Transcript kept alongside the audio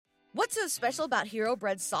What's so special about Hero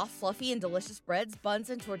Bread's soft, fluffy, and delicious breads, buns,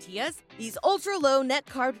 and tortillas? These ultra-low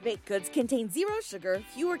net-carb baked goods contain zero sugar,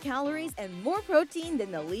 fewer calories, and more protein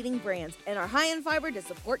than the leading brands, and are high in fiber to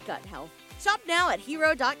support gut health. Shop now at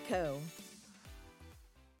hero.co.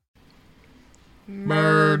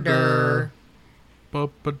 Murder.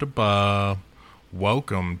 Ba-ba-da-ba.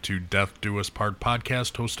 Welcome to Death Do Us Part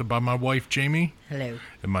podcast, hosted by my wife, Jamie. Hello.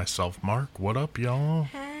 And myself, Mark. What up, y'all?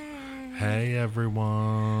 Hey,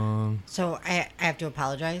 everyone. So I have to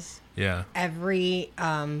apologize. Yeah. Every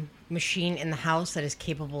machine in the house that is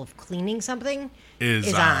capable of cleaning something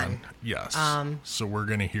is on. Yes. So we're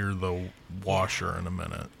going to hear the washer in a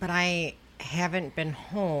minute. But I haven't been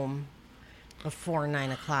home before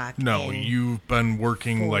 9 o'clock. No, you've been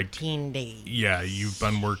working 14 days. Yeah, you've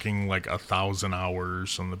been working like 1,000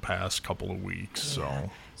 hours in the past couple of weeks. Yeah.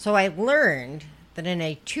 So I learned that in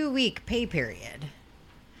a 2-week pay period,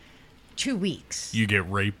 2 weeks. You get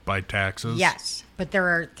raped by taxes? Yes, but there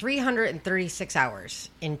are 336 hours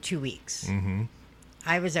in 2 weeks. Mm-hmm.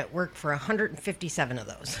 I was at work for 157 of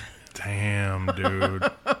those. Damn,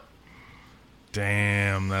 dude.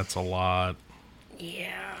 Damn, that's a lot.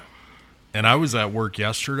 Yeah. And I was at work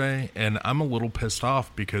yesterday, and I'm a little pissed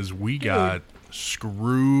off because we got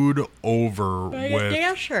screwed over By with a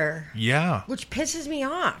dasher. Yeah. Which pisses me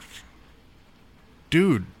off.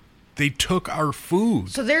 Dude, they took our food.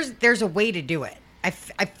 So there's a way to do it. I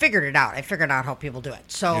figured it out. I figured out how people do it.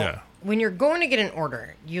 So when you're going to get an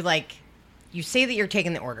order, you say that you're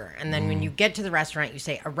taking the order, and then when you get to the restaurant, you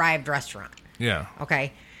say arrived restaurant. Yeah.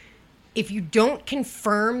 Okay. If you don't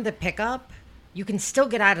confirm the pickup, you can still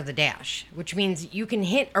get out of the dash, which means you can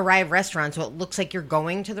hit arrive restaurant so it looks like you're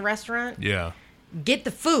going to the restaurant. Yeah. Get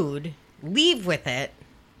the food, leave with it,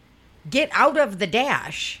 get out of the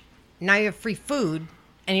dash. Now you have free food.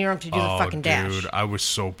 And you don't have to do the fucking dash. Dude, I was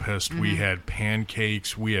so pissed. We had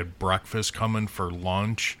pancakes. We had breakfast coming for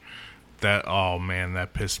lunch. Oh, man,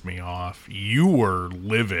 that pissed me off. You were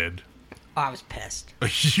livid. Oh, I was pissed.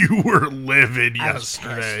 You were livid I was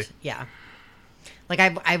yesterday. pissed. Yeah. Like,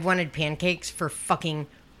 I've wanted pancakes for fucking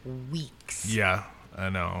weeks. Yeah, I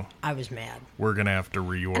know. I was mad. We're going to have to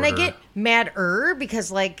reorder. And I get madder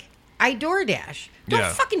because, like, I DoorDash.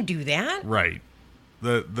 Don't fucking do that. Right.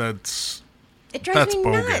 That's... It drives me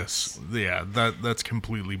bogus. nuts. Yeah, that's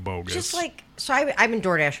completely bogus. Just like, so I've been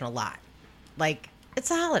DoorDashing a lot. Like, it's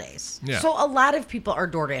the holidays. Yeah. So a lot of people are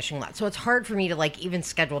DoorDashing a lot. So it's hard for me to, like, even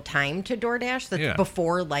schedule time to DoorDash that's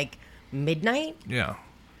before, like, midnight. Yeah.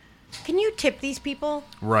 Can you tip these people?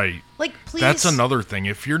 Right. Like, please. That's another thing.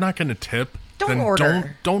 If you're not going to tip, then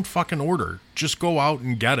order. Don't fucking order. Just go out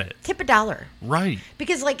and get it. Tip $1. Right.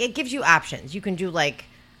 Because, like, it gives you options. You can do, like,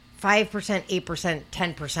 5%, 8%,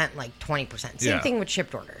 10%, like 20%. Same thing with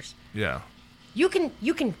shipped orders. Yeah. You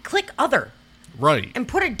can click other. Right. And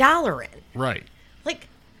put $1 in. Right. Like,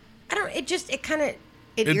 I don't,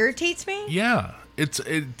 it irritates me. Yeah.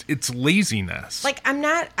 It's laziness. Like, I'm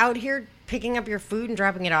not out here picking up your food and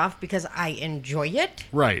dropping it off because I enjoy it.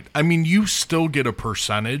 Right. I mean, you still get a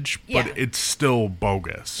percentage, but it's still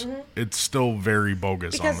bogus. Mm-hmm. It's still very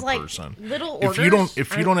bogus because, on the like, person. Little orders.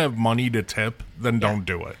 If you don't have money to tip, then don't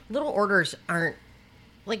do it. Little orders aren't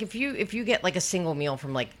like if you get like a single meal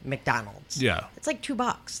from like McDonald's. Yeah. It's like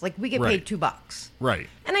 $2. Like we get paid $2. Right.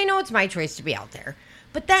 And I know it's my choice to be out there.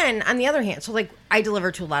 But then on the other hand, so like I deliver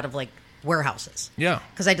to a lot of like warehouses. Yeah.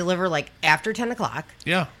 Because I deliver like after 10 o'clock.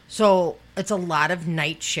 Yeah. So it's a lot of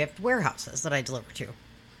night shift warehouses that I deliver to.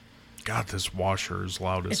 God, this washer is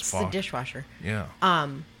loud as fuck. It's the dishwasher. Yeah.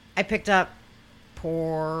 I picked up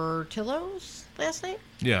Portillo's last night.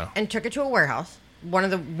 Yeah. And took it to a warehouse. One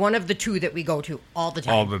of the two that we go to all the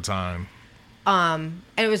time. All the time. And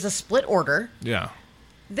it was a split order. Yeah.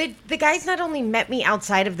 The guys not only met me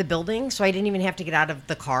outside of the building, so I didn't even have to get out of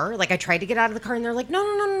the car. Like, I tried to get out of the car, and they're like,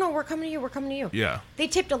 no, we're coming to you. Yeah. They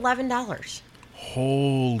tipped $11.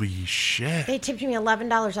 Holy shit. They tipped me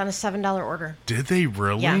 $11 on a $7 order. Did they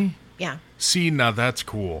really? Yeah. See, now that's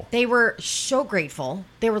cool. They were so grateful.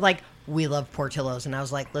 They were like, we love Portillo's. And I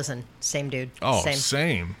was like, listen, same dude. Oh,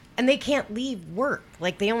 same. And they can't leave work.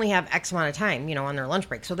 Like, they only have X amount of time, on their lunch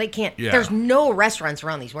break. So they can't. Yeah. There's no restaurants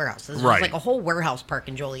around these warehouses. There's right. like a whole warehouse park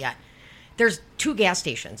in Joliet. There's 2 gas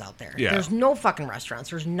stations out there. Yeah. There's no fucking restaurants.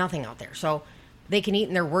 There's nothing out there. So they can eat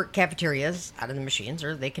in their work cafeterias out of the machines,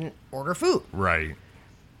 or they can order food. Right.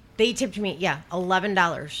 They tipped me,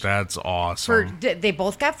 $11. That's awesome. They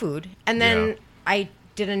both got food. And then I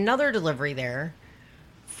did another delivery there.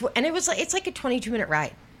 And it's like a 22-minute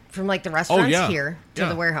ride from like the restaurants here to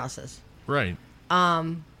the warehouses. Right.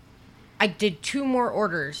 I did 2 more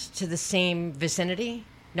orders to the same vicinity.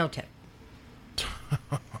 No tip.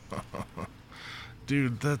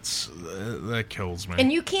 dude, that kills me.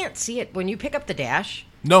 And you can't see it when you pick up the dash.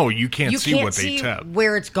 No, you can't see what they tip.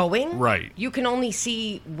 Where it's going. Right. You can only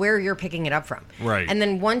see where you're picking it up from. Right. And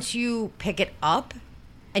then once you pick it up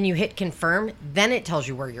and you hit confirm, then it tells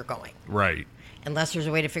you where you're going. Right. Unless there's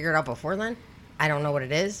a way to figure it out before then. I don't know what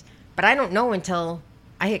it is. But I don't know until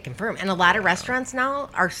I hit confirm. And a lot of restaurants now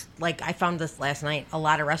are, like, I found this last night, a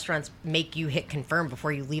lot of restaurants make you hit confirm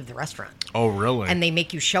before you leave the restaurant. Oh, really? And they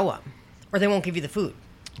make you show them. Or they won't give you the food.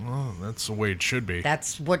 Oh, that's the way it should be.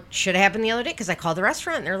 That's what should have happened the other day, because I called the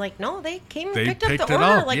restaurant, and they're like, no, they came and picked up the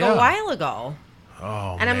order a while ago.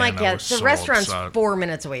 Oh, and I'm like, yeah, the restaurant's 4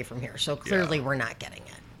 minutes away from here, so clearly we're not getting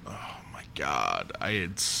it. Oh, my God. I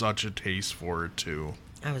had such a taste for it, too.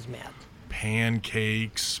 I was mad.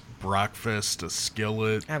 Pancakes, breakfast, a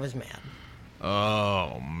skillet. I was mad.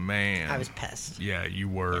 Oh, man. I was pissed. Yeah, you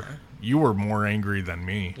were. Yeah. You were more angry than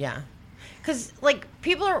me. Yeah. Because, like,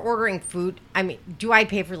 people are ordering food. I mean, do I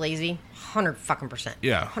pay for lazy? 100%.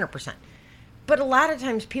 Yeah. 100%. But a lot of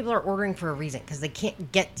times people are ordering for a reason because they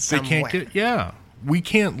can't get somewhere. They can't get, yeah. We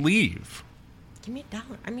can't leave. Give me $1.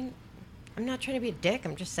 I mean, I'm not trying to be a dick.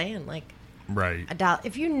 I'm just saying, like, right. $1.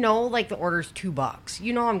 If you know, like, the order's $2,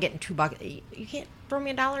 you know I'm getting $2. You can't throw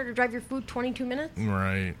me $1 to drive your food 22 minutes?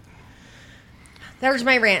 Right. There's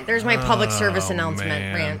my rant. There's my public service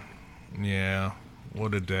announcement rant. Yeah.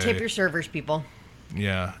 What a day. Tip your servers, people.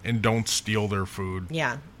 Yeah, and don't steal their food.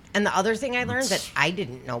 Yeah. And the other thing I learned that I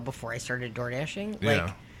didn't know before I started door dashing, like,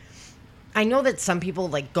 I know that some people,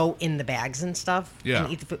 like, go in the bags and stuff and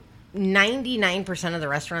eat the food. 99% of the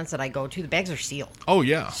restaurants that I go to, the bags are sealed. Oh,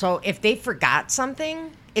 yeah. So if they forgot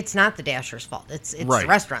something, it's not the dasher's fault. It's the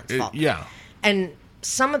restaurant's fault. Yeah. And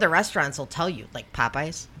some of the restaurants will tell you, like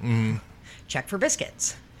Popeyes, check for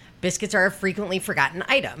biscuits. Biscuits are a frequently forgotten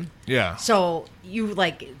item. Yeah. So you,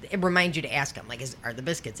 like, it reminds you to ask them, like, are the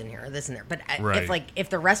biscuits in here or this in there? But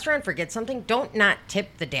if the restaurant forgets something, don't not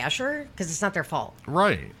tip the dasher because it's not their fault.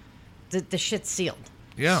 Right. The shit's sealed.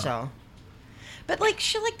 Yeah. So, but, like,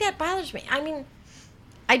 shit like that bothers me. I mean,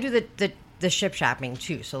 I do the ship shopping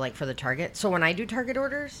too. So, like, for the Target. So when I do Target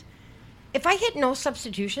orders, if I hit no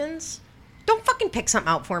substitutions, don't fucking pick something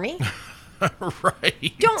out for me.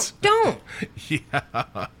 Right. Don't.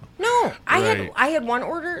 Yeah. No, I had one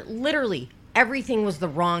order, literally everything was the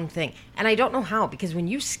wrong thing. And I don't know how, because when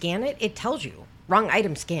you scan it, it tells you wrong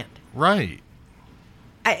item scanned. Right.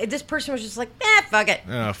 This person was just like, fuck it.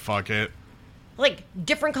 Fuck it. Like,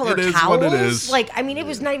 different color towels. What it is. Like, I mean, it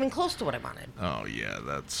was not even close to what I wanted. Oh, yeah,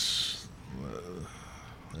 that's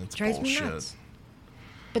drives bullshit. Me nuts.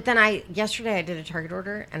 But then yesterday I did a Target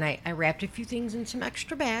order, and I wrapped a few things in some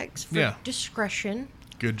extra bags for discretion.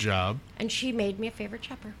 Good job. And she made me a favorite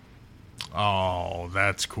chopper. Oh,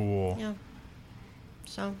 that's cool. Yeah.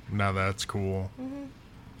 So. Now that's cool. Mm-hmm.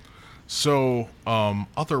 So,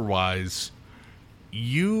 otherwise,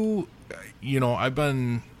 you know, I've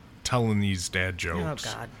been telling these dad jokes.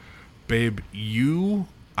 Oh, God. Babe,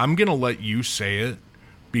 I'm going to let you say it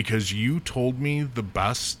because you told me the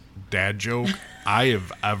best dad joke I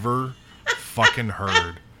have ever fucking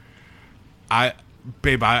heard. I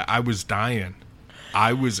was dying.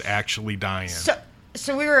 I was actually dying.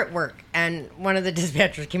 So we were at work, and one of the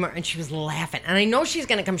dispatchers came over, and she was laughing. And I know she's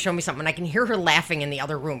going to come show me something. I can hear her laughing in the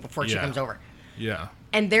other room before she comes over. Yeah.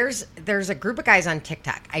 And there's a group of guys on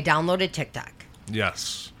TikTok. I downloaded TikTok.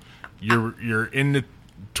 Yes. You're in the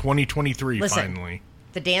 2023 finally.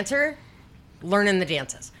 The dancer, learning the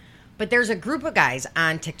dances. But there's a group of guys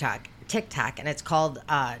on TikTok, and it's called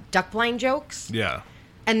Duck Blind Jokes. Yeah.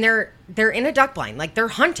 And they're in a duck blind, like they're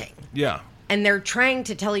hunting. Yeah. And they're trying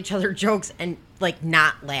to tell each other jokes and, like,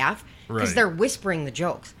 not laugh because they're whispering the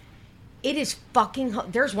jokes. It is fucking...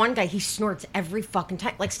 There's one guy, he snorts every fucking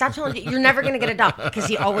time. Like, stop telling me... You're never going to get a duck because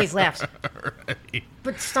he always laughs. Right.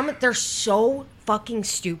 But they're so fucking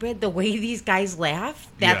stupid. The way these guys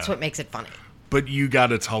laugh, that's what makes it funny. But you got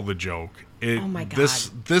to tell the joke. Oh, my God.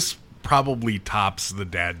 This probably tops the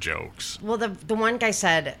dad jokes. Well, the one guy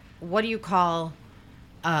said, what do you call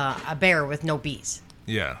a bear with no bees?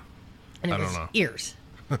 Yeah. And it I was don't know. Ears.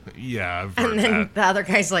 Yeah, I've heard and then that. The other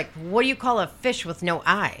guy's like, what do you call a fish with no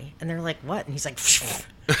eye? And they're like, what? And he's like, it's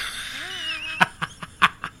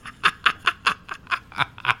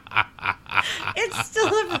still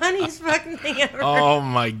the funniest fucking thing ever. Oh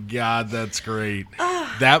my God, that's great.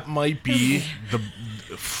 That might be the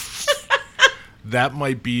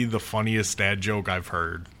funniest dad joke I've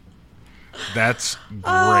heard. That's great.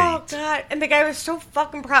 Oh God. And the guy was so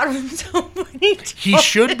fucking proud of himself when he told He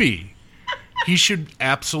should be. He should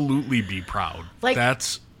absolutely be proud. Like,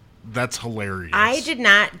 that's hilarious. I did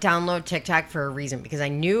not download TikTok for a reason because I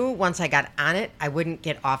knew once I got on it, I wouldn't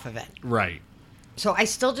get off of it. Right. So I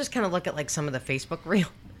still just kind of look at like some of the Facebook reel.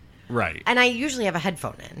 Right. And I usually have a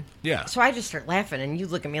headphone in. Yeah. So I just start laughing, and you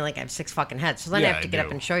look at me like I have 6 fucking heads. So then I Yeah, have to I get up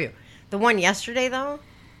do. and show you. The one yesterday, though,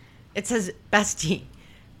 it says, Bestie,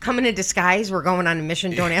 come in a disguise. We're going on a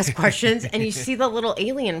mission. Don't ask questions. And you see the little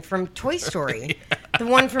alien from Toy Story. Yeah. The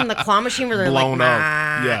one from the claw machine where they're blown like, up.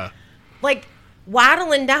 nah. Yeah. Like,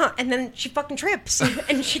 waddling down, and then she fucking trips.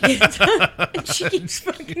 And she gets and she keeps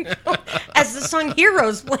fucking going as the song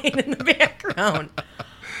Heroes playing in the background.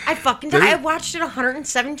 I fucking died. I watched it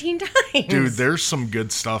 117 times. Dude, there's some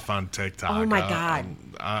good stuff on TikTok. Oh, my God.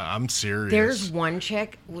 I'm serious. There's one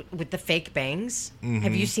chick with the fake bangs. Mm-hmm.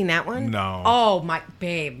 Have you seen that one? No. Oh, my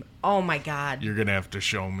babe. Oh, my God. You're going to have to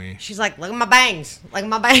show me. She's like, look at my bangs. Look at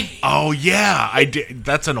my bangs. Oh, yeah. I did.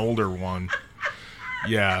 That's an older one.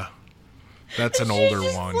 Yeah. That's an older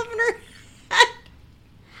one. Flipping her head.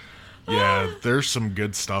 Yeah, there's some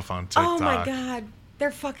good stuff on TikTok. Oh, my God.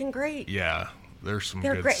 They're fucking great. Yeah. There's some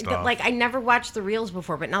They're good great. stuff. Like, I never watched the reels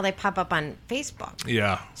before, but now they pop up on Facebook.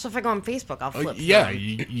 Yeah. So if I go on Facebook, I'll flip yeah, through.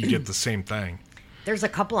 you get the same thing. There's a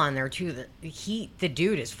couple on there too that the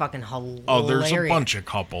dude is fucking hilarious. Oh, there's a bunch of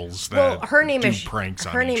couples that her name do is pranks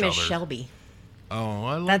on her name each is other. Shelby. Oh,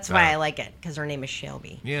 I like That's that. why I like it, because her name is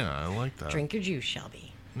Shelby. Yeah, I like that. Drink your juice,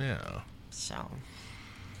 Shelby. Yeah. So.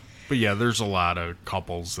 But yeah, there's a lot of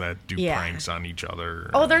couples that do Yeah. pranks on each other.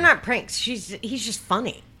 Oh, they're not pranks. He's just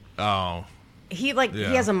funny. Oh. He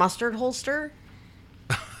Yeah. has a mustard holster.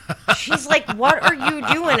 She's like, "What are you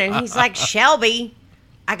doing?" And he's like, "Shelby,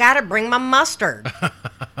 I gotta bring my mustard."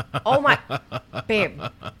 Oh my, babe,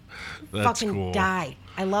 That's fucking cool. die.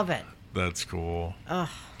 I love it. That's cool. Oh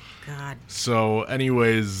God. So,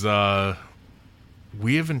 anyways,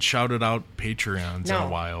 we haven't shouted out Patreons in a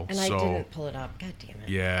while. And so I didn't pull it up. God damn it.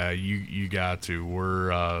 yeah, you got to.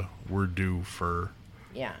 We're due for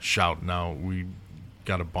Yeah. shouting out. We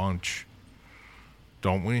got a bunch,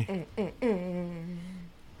 don't we?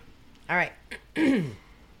 All right.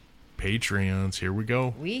 Patreons, here we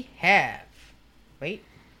go. We have. Wait,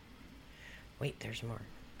 there's more.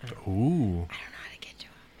 Ooh. I don't know how to get to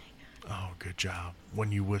them. Hang on. Oh, good job.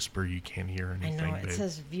 When you whisper, you can't hear I anything, know it babe.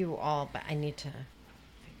 says view all, but I need to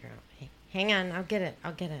figure out. Hey, hang on, I'll get it.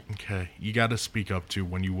 Okay, you got to speak up too.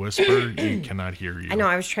 When you whisper, you cannot hear you. I know.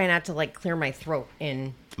 I was trying not to like clear my throat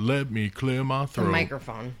in Let me clear my the throat.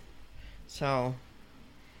 microphone. So.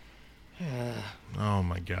 Oh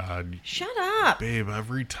my God, Shut up. babe!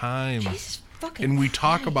 Every time, Jesus fucking and we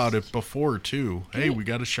talk Christ. about it before too. Hey, we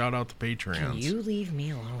got to shout out the Patreons. Can you leave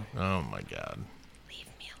me alone? Oh my God, Leave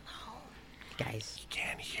me alone, guys. you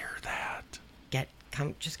can't hear that.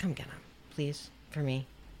 Just come get them, please, for me.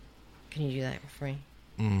 Can you do that for me?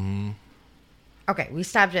 Mm-hmm. Okay, we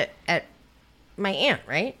stopped at my aunt,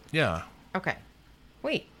 right? Yeah. Okay.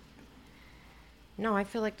 Wait. No, I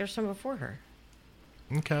feel like there's some before her.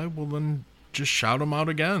 Okay. Well, then just shout them out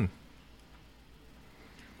again.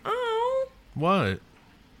 Oh, What?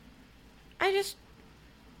 I just.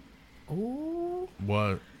 Ooh.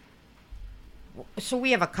 What? So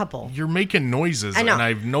we have a couple. You're making noises, I know. and I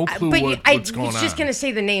have no clue But what's going on. I was just going to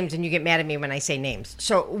say the names, and you get mad at me when I say names.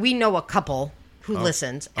 So we know a couple who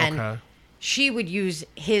listens, and okay. she would use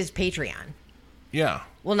his Patreon. Yeah.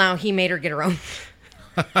 Well, now he made her get her own.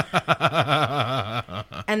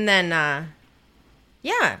 And then,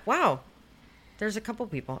 yeah, wow. There's a couple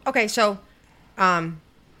people. Okay, so,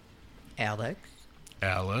 Alex.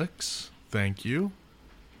 Alex, thank you.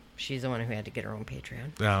 She's the one who had to get her own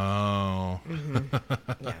Patreon. Oh.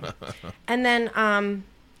 Yeah. And then,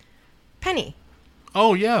 Penny.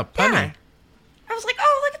 Oh, yeah, Penny. Yeah. I was like,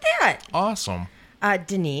 oh, look at that. Awesome.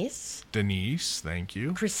 Denise. Denise, thank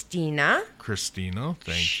you. Christina. Christina,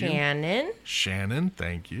 thank you. Shannon. Shannon,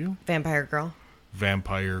 thank you. Vampire Girl.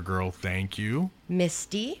 Vampire Girl, thank you.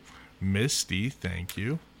 Misty. Misty, thank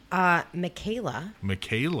you. Michaela.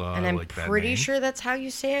 Michaela, And I I'm like that pretty name. sure that's how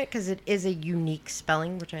you say it because it is a unique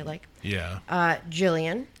spelling, which I like. Yeah.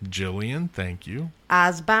 Jillian. Jillian, thank you.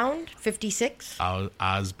 Osbound, 56.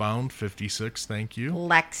 Osbound, 56, thank you.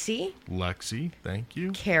 Lexi. Lexi, thank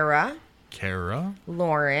you. Kara. Kara,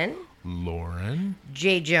 Lauren. Lauren,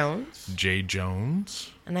 Jay Jones. Jay Jones,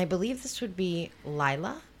 And I believe this would be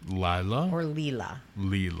Lila Lila, or Leela.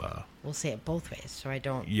 Leela. We'll say it both ways so I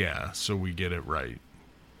don't. Yeah, so we get it right.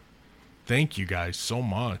 Thank you guys so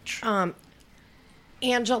much.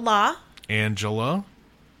 Angela. Angela.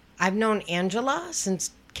 I've known Angela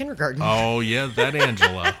since kindergarten. Oh, yeah, that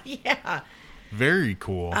Angela. Yeah. Very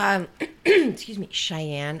cool. Excuse me.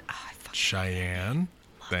 Cheyenne. Oh, I fucking Cheyenne.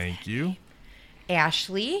 Thank you.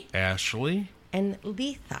 Ashley. Ashley. And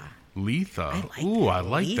Letha. Letha. like Ooh, that. I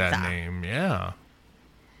like that Letha. name. Yeah.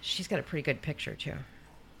 She's got a pretty good picture, too.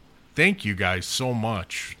 thank you guys so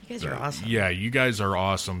much. You guys are awesome. Yeah, you guys are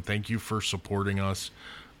awesome. Thank you for supporting us.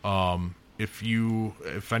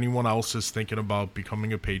 If anyone else is thinking about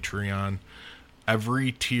becoming a Patreon,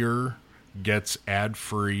 every tier gets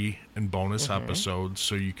ad-free and bonus episodes,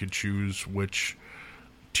 so you could choose which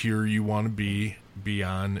tier you want to be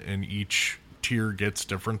on, and each tier gets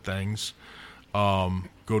different things.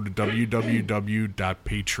 Go to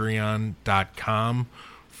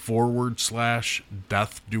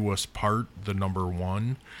www.patreon.com/Death Do Us Part, the number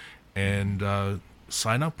 1, and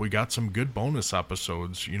sign up. We got some good bonus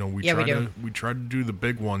episodes. You know, we try to do the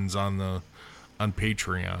big ones on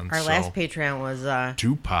Patreon. Our last Patreon was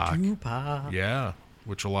Tupac. Tupac. Yeah,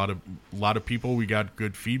 which a lot of people we got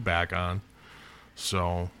good feedback on.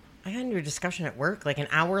 So I got into a discussion at work, like an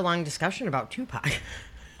hour-long discussion about Tupac.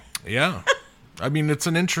 Yeah. I mean, it's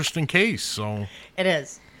an interesting case, so. It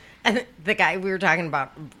is. And the guy, we were talking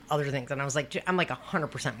about other things, and I was like, I'm like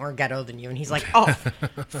 100% more ghetto than you. And he's like, oh,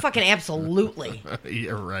 fucking absolutely.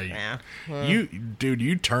 You're right. Yeah.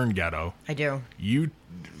 You turn ghetto. I do.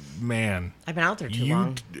 Man. I've been out there too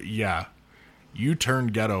long. Yeah. You turn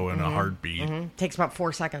ghetto in a heartbeat. Takes about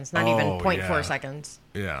 4 seconds, not even 0.4 seconds.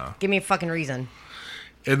 Yeah. Give me a fucking reason.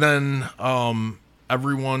 And then,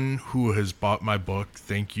 everyone who has bought my book,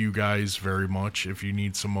 thank you guys very much. If you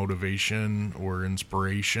need some motivation or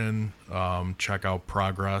inspiration, check out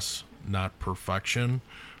Progress, Not Perfection.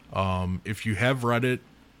 If you have read it,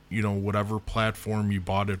 whatever platform you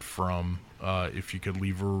bought it from, if you could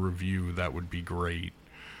leave a review, that would be great.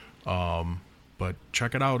 But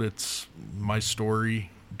check it out. It's my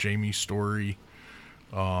story, Jamie's story.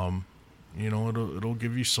 It'll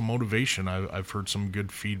give you some motivation. I've heard some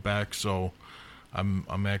good feedback, so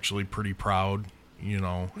I'm actually pretty proud.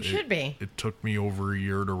 You should be. It took me over a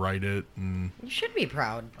year to write it, and you should be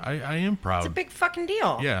proud. I am proud. It's a big fucking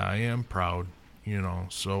deal. Yeah, I am proud.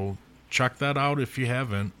 So check that out if you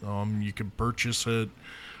haven't. You can purchase it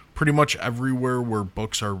pretty much everywhere where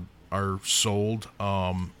books are sold,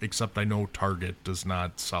 except I know Target does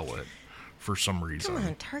not sell it for some reason. Come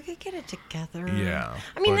on, Target, get it together. Yeah.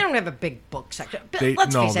 I mean, they don't have a big book section. But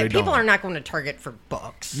let's face it, people are not going to Target for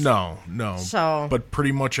books. No. So, but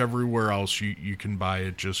pretty much everywhere else you can buy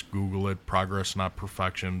it. Just Google it, Progress Not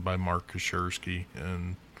Perfection by Mark Kashersky.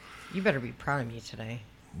 And you better be proud of me today.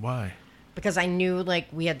 Why? Because I knew,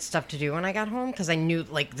 we had stuff to do when I got home. Because I knew,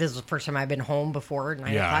 this is the first time I've been home before 9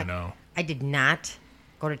 o'clock. Yeah, I know. I did not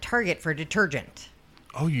go to Target for detergent.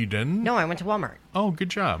 Oh, you didn't? No, I went to Walmart. Oh, good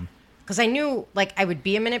job. Because I knew, I would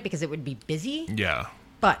be a minute because it would be busy. Yeah.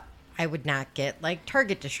 But I would not get,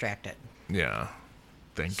 Target distracted. Yeah.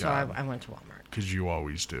 Thank God. So I went to Walmart. Because you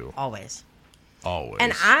always do. Always. Always.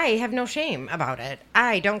 And I have no shame about it.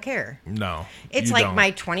 I don't care. No. It's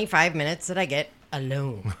my 25 minutes that I get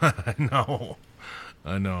alone. I know.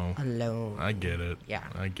 Alone. I get it. Yeah.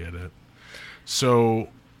 I get it. So,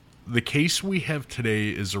 the case we have today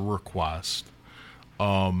is a request.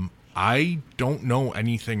 I don't know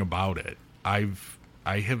anything about it. I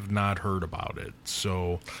have not heard about it.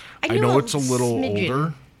 So I know it's a little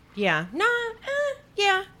older. Yeah.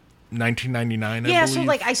 Yeah. 1999, yeah, I believe. So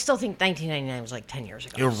I still think 1999 was 10 years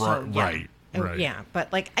ago. Right. Yeah, but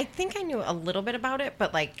I think I knew a little bit about it,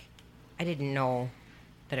 but I didn't know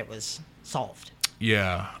that it was solved.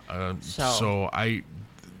 Yeah.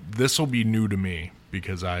 This will be new to me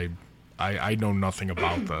because I know nothing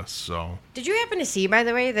about this. So did you happen to see, by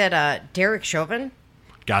the way, that Derek Chauvin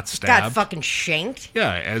got stabbed? Got fucking shanked?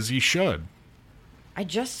 Yeah, as he should. I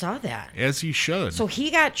just saw that. As he should. So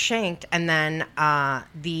he got shanked, and then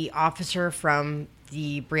the officer from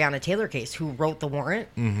the Breonna Taylor case who wrote the warrant,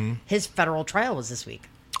 his federal trial was this week.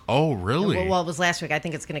 Oh, really? Well, it was last week. I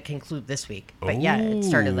think it's going to conclude this week. But yeah, it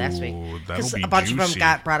started last week. Because a bunch of them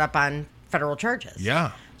got brought up on federal charges.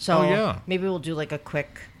 Yeah. So maybe we'll do a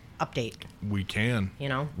quick update. We can.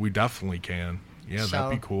 We definitely can. Yeah,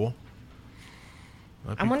 that'd be cool.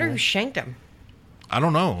 I wonder who shanked him. I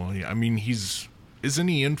don't know. I mean, isn't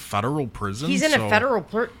he in federal prison? He's in a federal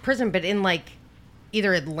prison, but in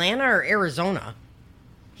either Atlanta or Arizona.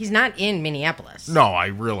 He's not in Minneapolis. No, I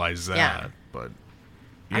realize that, but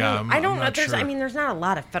yeah, I don't know. Sure. I mean, there's not a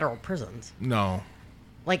lot of federal prisons. No.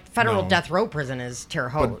 Federal death row prison is Terre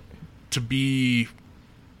Haute. But to be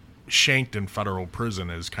shanked in federal prison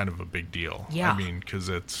is kind of a big deal. Yeah. I mean, because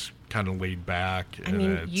it's kind of laid back. I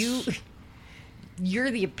mean,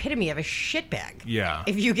 you're the epitome of a shitbag. Yeah.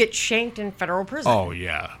 If you get shanked in federal prison. Oh,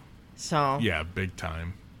 yeah. So. Yeah, big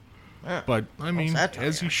time. But, I mean,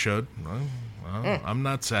 as he should. I'm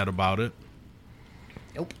not sad about it.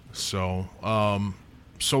 Nope. So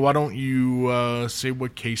why don't you say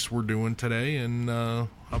what case we're doing today, and how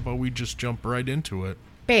about we just jump right into it?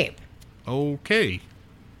 Babe. Okay.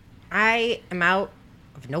 I am out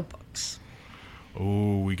of notebooks.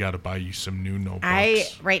 Oh, we got to buy you some new notebooks. I,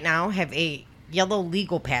 right now, have a yellow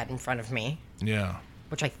legal pad in front of me. Yeah.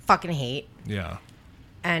 Which I fucking hate. Yeah.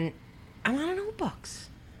 And I'm out of notebooks.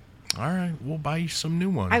 All right, we'll buy you some new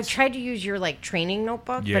ones. I've tried to use your, like, training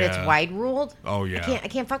notebook, Yeah. but it's wide ruled. Oh, yeah. I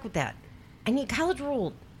can't fuck with that. I need college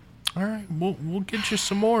ruled. All right, we'll get you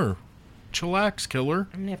some more. Chillax, killer.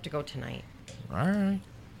 I'm gonna have to go tonight. All right.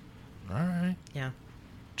 All right. Yeah.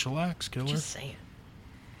 Chillax, killer. Just saying.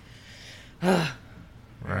 All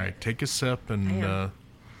right, take a sip and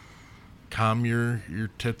calm your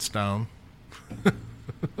tits down. Oh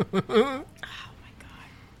my god.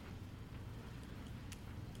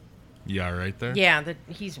 Yeah, right there? Yeah,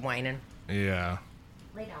 he's whining. Yeah.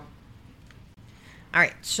 Lay down. All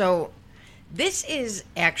right, so this is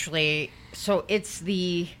actually, so it's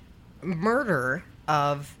the murder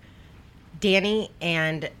of Danny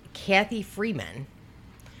and Kathy Freeman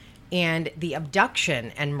and the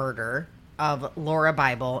abduction and murder of Laura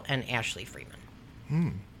Bible and Ashley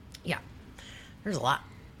Freeman. Yeah, there's a lot.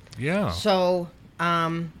 Yeah. So,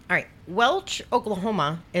 all right. Welch,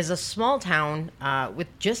 Oklahoma is a small town with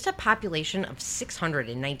just a population of 600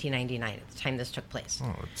 in 1999 at the time this took place.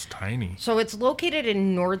 Oh, it's tiny. So it's located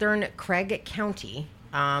in northern Craig County.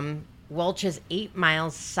 Welch is 8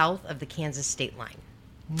 miles south of the Kansas state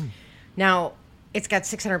line. Now, it's got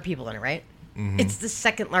 600 people in it, right? Mm-hmm. It's the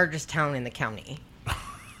second largest town in the county.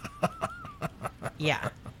 Yeah.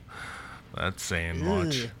 That's saying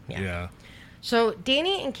much. Yeah. So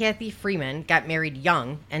Danny and Kathy Freeman got married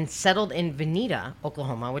young and settled in Veneta,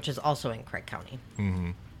 Oklahoma, which is also in Craig County.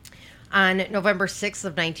 Mm-hmm. On November 6th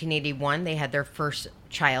of 1981, they had their first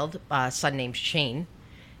child, a son named Shane.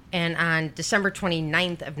 And on December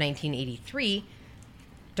 29th of 1983,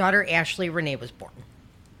 daughter Ashley Renee was born.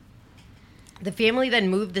 The family then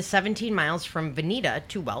moved the 17 miles from Veneta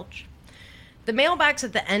to Welch. The mailbox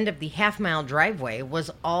at the end of the half-mile driveway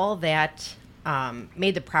was all that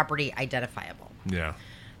made the property identifiable. Yeah.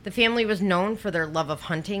 The family was known for their love of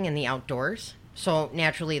hunting and the outdoors, so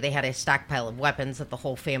naturally they had a stockpile of weapons that the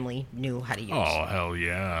whole family knew how to use. Oh, hell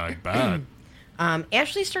yeah, I bet.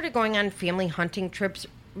 Ashley started going on family hunting trips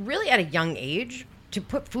really at a young age to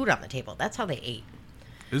put food on the table. That's how they ate.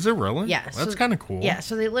 Is it really? Yeah. That's kind of cool. Yeah,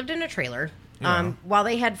 so they lived in a trailer. Yeah. While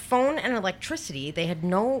they had phone and electricity, they had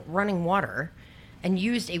no running water and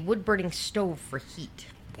used a wood-burning stove for heat.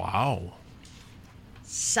 Wow.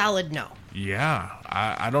 Solid no. Yeah.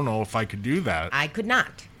 I don't know if I could do that. I could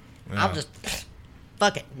not. Yeah. I'll just...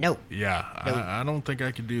 fuck it. No. Yeah. Nope. I don't think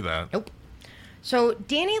I could do that. Nope. So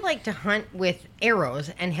Danny liked to hunt with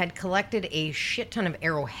arrows and had collected a shit ton of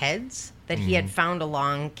arrowheads that he had found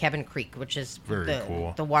along Cabin Creek, which is Very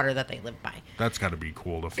cool. the water that they lived by. That's got to be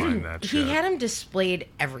cool to find that shit. He had them displayed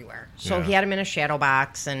everywhere. So Yeah. he had them in a shadow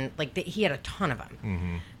box, and he had a ton of them.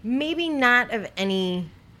 Mm-hmm. Maybe not of any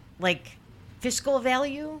fiscal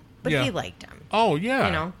value, but Yeah. he liked them. Oh, yeah.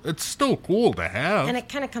 You know? It's still cool to have. And it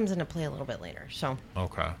kind of comes into play a little bit later. So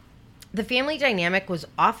Okay. the family dynamic was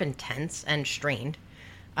often tense and strained.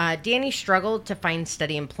 Danny struggled to find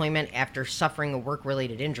steady employment after suffering a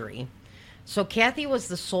work-related injury. So Kathy was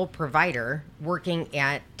the sole provider working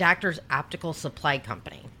at Doctor's Optical Supply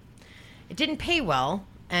Company. It didn't pay well,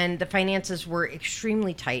 and the finances were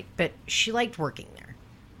extremely tight, but she liked working there.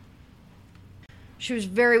 She was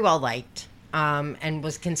very well liked and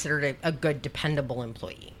was considered a good, dependable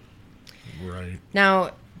employee. Right.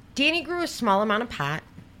 Now, Danny grew a small amount of pot.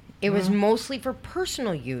 It was mostly for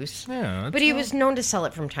personal use, Yeah. but he was known to sell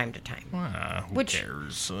it from time to time. Who Which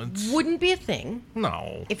cares? Wouldn't be a thing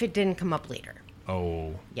No. if it didn't come up later.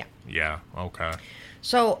 Oh. Yeah. Yeah. Okay.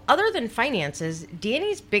 So, other than finances,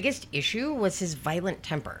 Danny's biggest issue was his violent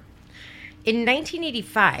temper. In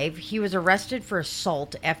 1985, he was arrested for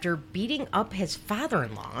assault after beating up his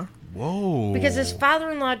father-in-law Whoa. because his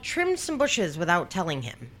father-in-law trimmed some bushes without telling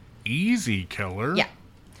him. Easy, killer. Yeah.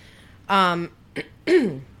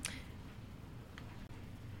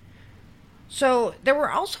 So, there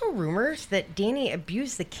were also rumors that Danny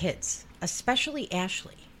abused the kids, especially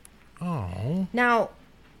Ashley. Oh. Now,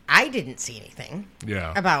 I didn't see anything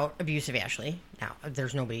Yeah. about abuse of Ashley. Now,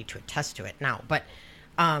 there's nobody to attest to it now, but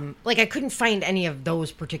I couldn't find any of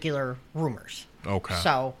those particular rumors. Okay.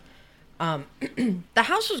 So, the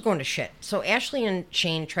house was going to shit. So Ashley and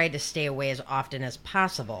Shane tried to stay away as often as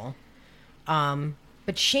possible.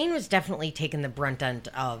 But Shane was definitely taking the brunt end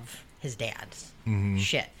of his dad's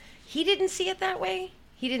shit. He didn't see it that way.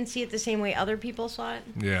 He didn't see it the same way other people saw it.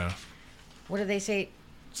 Yeah. What do they say?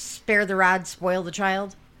 Spare the rod, spoil the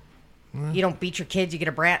child. You don't beat your kids, you get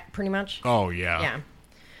a brat, pretty much. Oh, yeah. Yeah.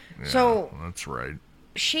 So That's right.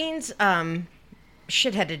 Shane's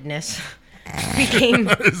shitheadedness became...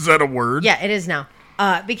 Is that a word? Yeah, it is now.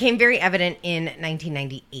 Became very evident in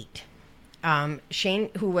 1998. Shane,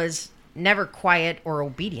 who was never quiet or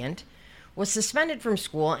obedient, was suspended from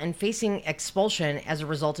school and facing expulsion as a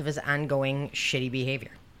result of his ongoing shitty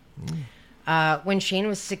behavior. When Shane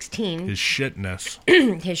was 16... His shitness.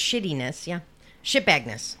 his shittiness, yeah.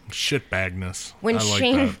 Shitbagness. Shitbagness.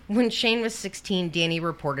 When Shane was 16, Danny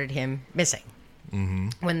reported him missing. Mm-hmm.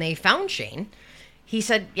 When they found Shane, he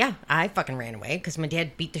said, yeah, I fucking ran away because my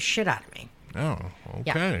dad beat the shit out of me. Oh,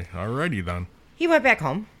 okay. Yeah. Alrighty then. He went back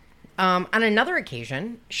home. On another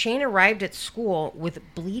occasion, Shane arrived at school with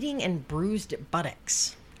bleeding and bruised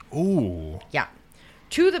buttocks. Ooh. Yeah.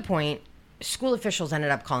 To the point, school officials ended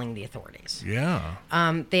up calling the authorities. Yeah.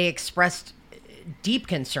 They expressed deep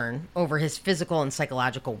concern over his physical and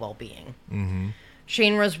psychological well-being. Mm-hmm.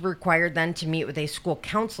 Shane was required then to meet with a school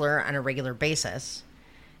counselor on a regular basis.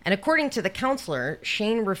 And according to the counselor,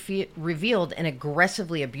 Shane revealed an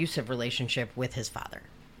aggressively abusive relationship with his father.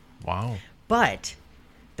 Wow. But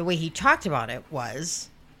the way he talked about it was,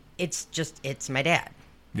 it's my dad.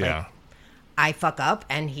 Yeah. Like, I fuck up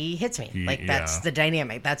and he hits me. That's the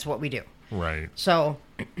dynamic. That's what we do. Right. So,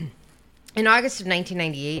 in August of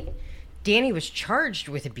 1998, Danny was charged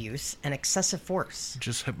with abuse and excessive force.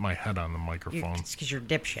 Just hit my head on the microphone. It's because you're a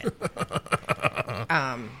dipshit.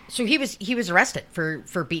 So he was arrested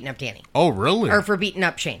for beating up Danny. Oh, really? Or for beating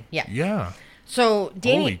up Shane. Yeah. Yeah. So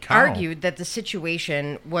Danny argued that the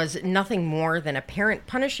situation was nothing more than a parent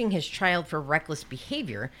punishing his child for reckless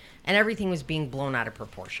behavior, and everything was being blown out of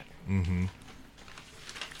proportion. Mm-hmm.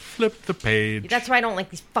 Flip the page. That's why I don't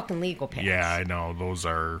like these fucking legal pads. Yeah, I know. Those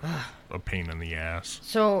are a pain in the ass.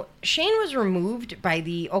 So Shane was removed by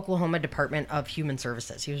the Oklahoma Department of Human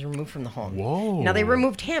Services. He was removed from the home. Whoa. Now, they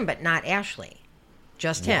removed him, but not Ashley.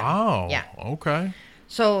 Just him. Wow. Yeah. Okay.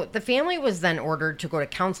 So the family was then ordered to go to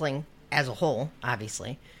counseling as a whole,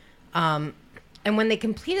 obviously. And when they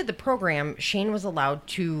completed the program, Shane was allowed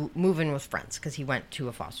to move in with friends because he went to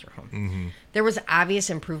a foster home. Mm-hmm. There was obvious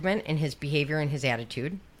improvement in his behavior and his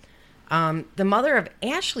attitude. The mother of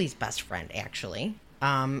Ashley's best friend, actually,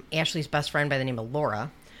 Ashley's best friend by the name of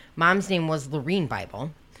Laura, mom's name was Lauria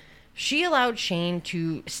Bible. She allowed Shane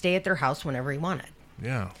to stay at their house whenever he wanted.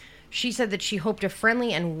 Yeah. She said that she hoped a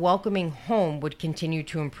friendly and welcoming home would continue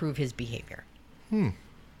to improve his behavior.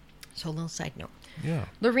 So a little side note. Yeah.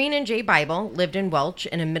 Lauria and Jay Bible lived in Welch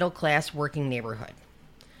in a middle-class working neighborhood.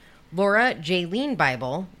 Laura Jaylene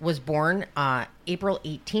Bible was born April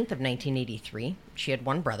 18th of 1983. She had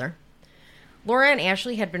one brother. Laura and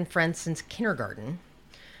Ashley had been friends since kindergarten.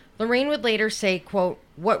 Lorraine would later say, quote,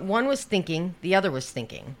 what one was thinking, the other was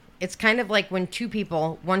thinking. It's kind of like when two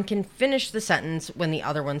people, one can finish the sentence when the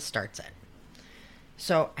other one starts it.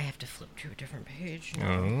 So I have to flip to a different page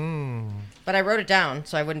now. Oh. But I wrote it down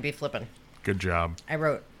so I wouldn't be flipping. Good job. I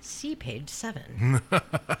wrote, see page 7.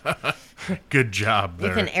 Good job there.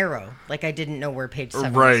 With an arrow, like I didn't know where page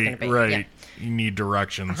 7 was going to be. Right. Yeah. You need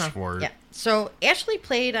directions for it. Yeah. So Ashley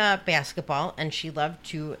played basketball, and she loved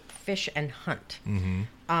to fish and hunt.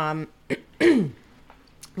 Mm-hmm.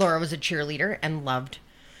 Laura was a cheerleader and loved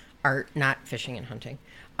art, not fishing and hunting.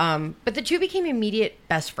 But the two became immediate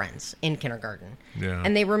best friends in kindergarten. Yeah.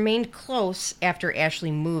 And they remained close after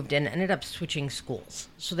Ashley moved and ended up switching schools.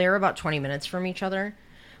 So they were about 20 minutes from each other.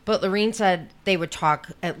 But Lorene said they would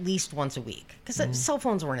talk at least once a week. Because cell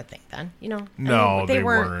phones weren't a thing then, you know? No, they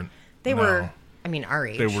weren't. They were, I mean, our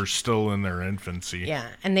age. They were still in their infancy. Yeah,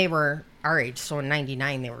 and they were our age. So in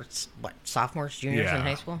 99, they were, what, sophomores, juniors in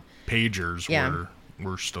high school? Pagers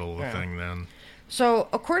were still a thing then. So,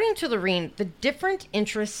 according to Lorene, the different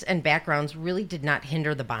interests and backgrounds really did not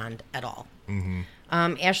hinder the bond at all. Mm-hmm.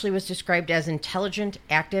 Ashley was described as intelligent,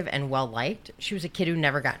 active, and well-liked. She was a kid who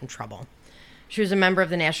never got in trouble. She was a member of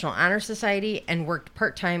the National Honor Society and worked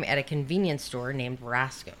part-time at a convenience store named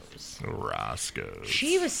Roscoe's. Roscoe's.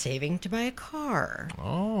 She was saving to buy a car.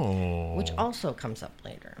 Oh. Which also comes up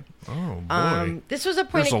later. Oh, boy. This was a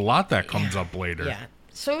point There's a lot that comes up later. Yeah.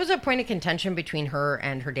 So it was a point of contention between her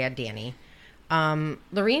and her dad, Danny.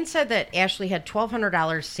 Lorene said that Ashley had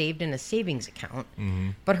 $1,200 saved in a savings account,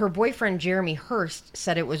 but her boyfriend, Jeremy Hurst,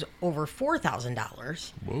 said it was over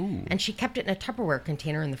 $4,000. Whoa. And she kept it in a Tupperware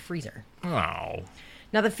container in the freezer. Oh.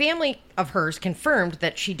 Now, the family of hers confirmed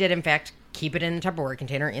that she did, in fact, keep it in the Tupperware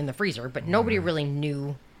container in the freezer, but nobody really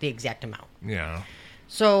knew the exact amount. Yeah.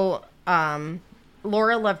 So,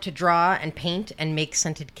 Laura loved to draw and paint and make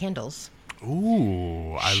scented candles.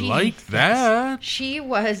 Ooh, I like that. She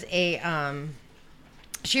was a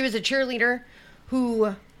cheerleader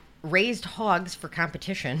who raised hogs for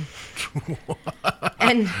competition.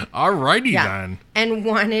 And alrighty then. And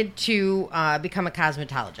wanted to become a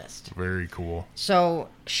cosmetologist. Very cool. So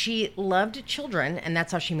she loved children, and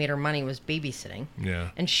that's how she made her money, was babysitting. Yeah.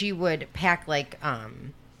 And she would pack like a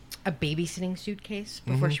babysitting suitcase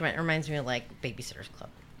before she went. It reminds me of like Babysitter's Club.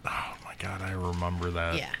 Oh my God, I remember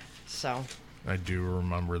that. Yeah. So I do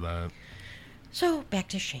remember that. So back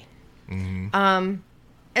to Shane.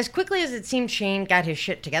 As quickly as it seemed Shane got his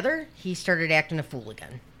shit together, he started acting a fool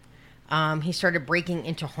again. He started breaking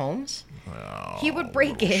into homes. Oh, he would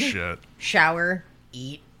break in, shit. shower,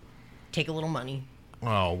 eat, take a little money.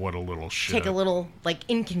 Oh, what a little shit. Take a little, like,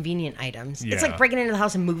 inconvenient items. Yeah. It's like breaking into the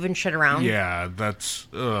house and moving shit around. Yeah, that's...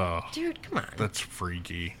 Ugh. Dude, come on. That's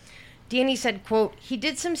freaky. Danny said, quote, he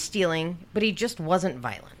did some stealing, but he just wasn't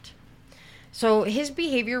violent. So his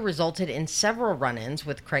behavior resulted in several run-ins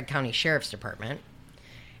with Craig County Sheriff's Department.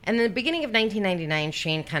 And in the beginning of 1999,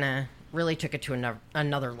 Shane kind of really took it to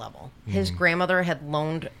another level. His grandmother had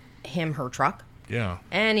loaned him her truck. Yeah.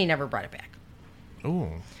 And he never brought it back. Ooh.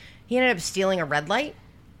 He ended up stealing a red light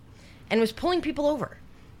and was pulling people over.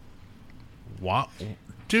 What?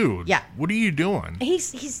 Dude. Yeah. What are you doing?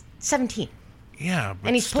 He's 17. Yeah, but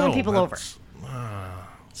and he's pulling people over.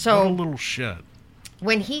 So what a little shit.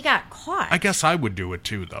 When he got caught... I guess I would do it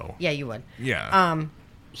too, though. Yeah, you would. Yeah.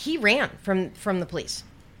 He ran from the police.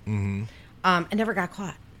 And never got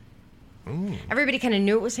caught. Ooh. Everybody kind of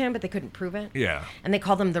knew it was him, but they couldn't prove it. Yeah. And they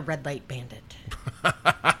called him the Red Light Bandit.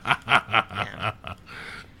 Yeah.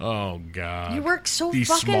 Oh, God. You work so These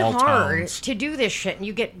fucking small hard towns. to do this shit, and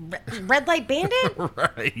you get Red Light Bandit?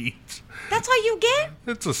 Right. That's all you get?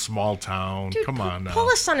 It's a small town. Dude, Come on now. Pull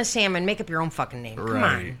a Son of Sam and make up your own fucking name. Come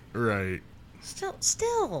on. Right.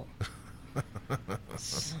 Still.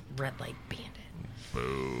 Red Light Bandit.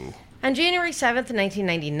 Boo. On January 7th,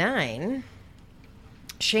 1999,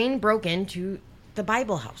 Shane broke into the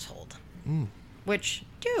Bible household. Which,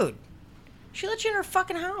 dude, she let you in her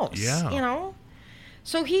fucking house. Yeah. You know?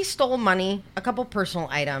 So he stole money, a couple personal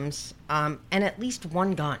items, and at least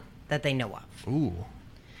one gun that they know of. Ooh.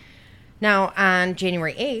 Now, on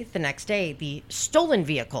January 8th, the next day, the stolen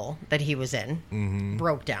vehicle that he was in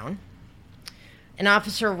broke down. An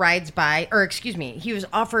officer he was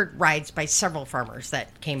offered rides by several farmers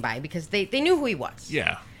that came by because they knew who he was.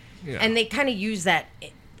 Yeah. And they kind of used that,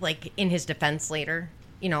 like, in his defense later.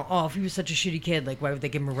 You know, oh, if he was such a shitty kid, like, why would they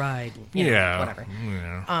give him a ride? You know, whatever.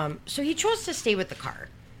 Yeah. So he chose to stay with the car.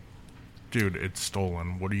 Dude, it's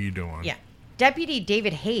stolen. What are you doing? Yeah. Deputy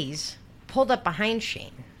David Hayes pulled up behind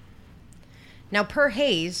Shane. Now, per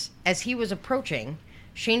Hayes, as he was approaching,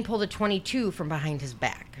 Shane pulled a .22 from behind his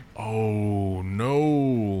back. Oh,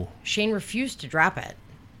 no. Shane refused to drop it.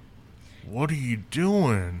 What are you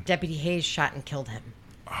doing? Deputy Hayes shot and killed him.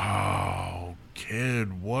 Oh,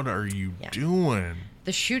 kid, what are you doing?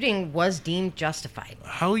 The shooting was deemed justified.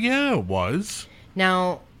 Hell yeah, it was.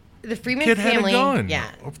 Now, the Freeman Kid family... had a gun.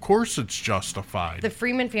 Yeah. Of course it's justified. The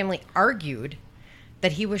Freeman family argued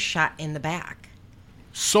that he was shot in the back.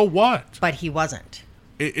 So what? But he wasn't.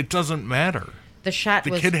 It doesn't matter. The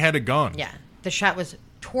kid had a gun. Yeah. The shot was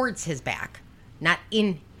towards his back, not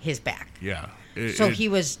in his back. Yeah.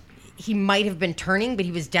 He might have been turning, but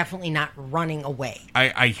he was definitely not running away.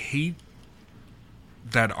 I hate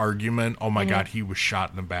that argument. Oh my God, he was shot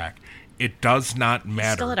in the back. It does not matter.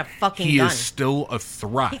 He still had a fucking gun. He is gun. still a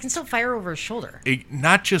threat. He can still fire over his shoulder.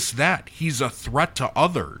 Not just that, he's a threat to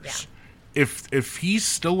others. Yeah. If he's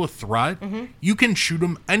still a threat, you can shoot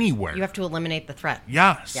him anywhere. You have to eliminate the threat.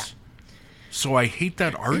 Yes. Yeah. So I hate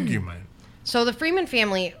that argument. So the Freeman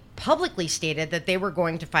family publicly stated that they were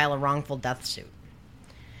going to file a wrongful death suit.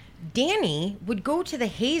 Danny would go to the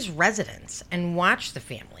Hayes residence and watch the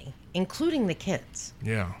family, including the kids.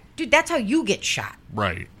 Yeah. Dude, that's how you get shot.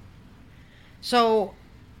 Right. So,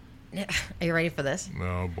 are you ready for this?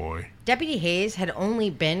 Oh, boy. Deputy Hayes had only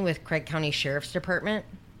been with Craig County Sheriff's Department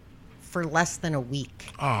for less than a week.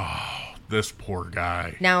 Oh, this poor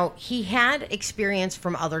guy. Now, he had experience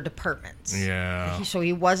from other departments. Yeah. So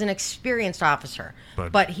he was an experienced officer.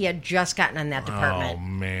 But he had just gotten on that department. Oh,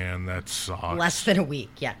 man, that sucks. Less than a week,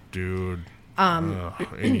 yeah. Dude.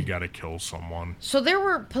 And you got to kill someone. So there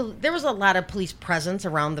was a lot of police presence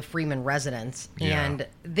around the Freeman residence, and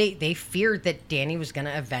they feared that Danny was going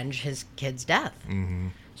to avenge his kid's death. Mm-hmm.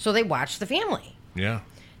 So they watched the family. Yeah.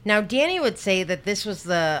 Now, Danny would say that this was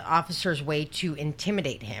the officer's way to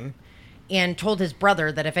intimidate him, and told his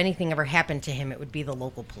brother that if anything ever happened to him, it would be the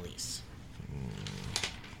local police.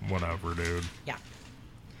 Whatever, dude. Yeah.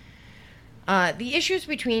 The issues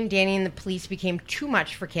between Danny and the police became too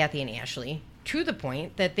much for Kathy and Ashley, to the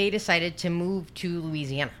point that they decided to move to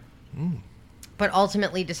Louisiana. but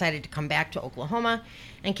ultimately decided to come back to Oklahoma,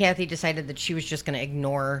 and Kathy decided that she was just going to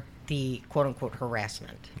ignore the quote-unquote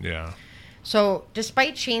harassment. Yeah. So,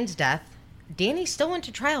 despite Shane's death, Danny still went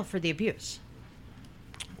to trial for the abuse.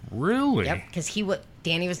 Really? Yep, because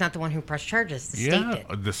Danny was not the one who pressed charges. The state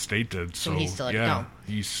did. The state did. So he still had to go.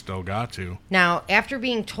 He's still got to. Now, after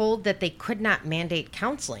being told that they could not mandate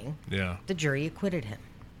counseling, the jury acquitted him.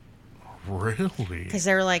 Really? Because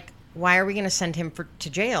they were like, why are we going to send him to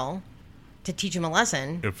jail to teach him a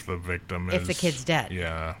lesson if the kid's dead?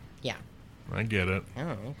 Yeah. I get it.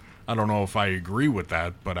 Oh. I don't know if I agree with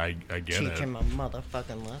that, but I get Teach it. him a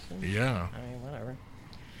motherfucking lesson? Yeah. I mean, whatever.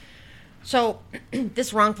 So,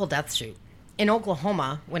 this wrongful death suit. In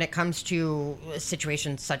Oklahoma, when it comes to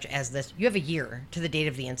situations such as this, you have a year to the date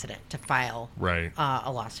of the incident to file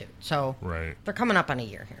a lawsuit. So, they're coming up on a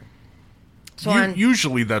year here. So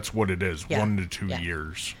usually that's what it is, 1 to 2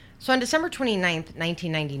 years. So on December 29th,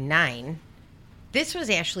 1999, this was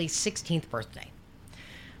Ashley's 16th birthday.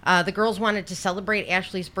 The girls wanted to celebrate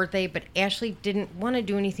Ashley's birthday, but Ashley didn't want to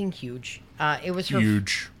do anything huge. It was her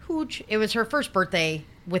huge. It was her first birthday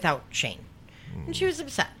without Shane, and she was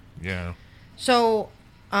upset. Yeah. So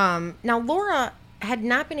now Laura had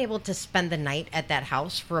not been able to spend the night at that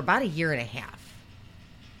house for about a year and a half.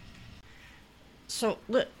 So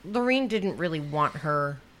Lorene didn't really want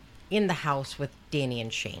her in the house with Danny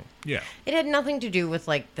and Shane. Yeah. It had nothing to do with,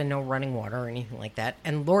 like, the no running water or anything like that.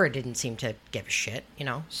 And Laura didn't seem to give a shit,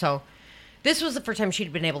 So this was the first time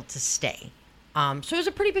she'd been able to stay. So it was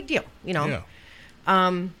a pretty big deal, Yeah.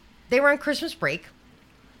 They were on Christmas break.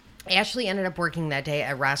 Ashley ended up working that day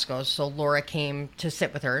at Roscoe's, so Laura came to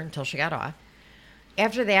sit with her until she got off.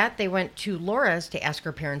 After that, they went to Laura's to ask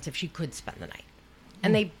her parents if she could spend the night.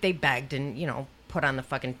 And they begged and, put on the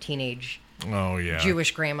fucking teenage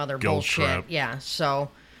Jewish grandmother Guilt bullshit. trip. Yeah. So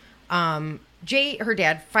Jay, her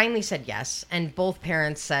dad, finally said yes. And both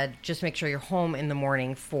parents said, just make sure you're home in the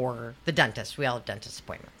morning for the dentist. We all have dentist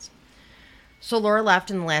appointments. So Laura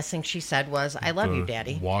left, and the last thing she said was, I love you,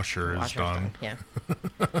 Daddy. Washer is done. Yeah.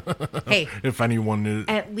 Hey. If anyone is...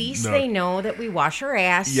 At least they know that we wash our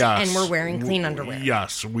ass and we're wearing clean underwear.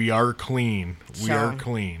 Yes, we are clean. We are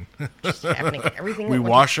clean. Just having to get everything... We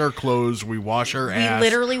wash our clothes. We wash our ass. We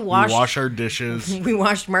literally wash... We wash our dishes. We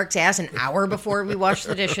washed Mark's ass an hour before we washed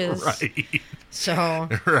the dishes. Right. So...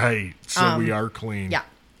 Right. So we are clean. Yeah.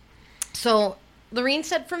 So... Lorene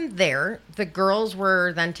said from there, the girls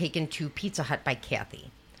were then taken to Pizza Hut by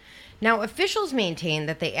Kathy. Now, officials maintain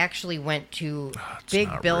that they actually went to Big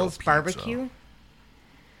Bill's Barbecue.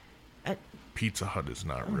 Pizza Hut is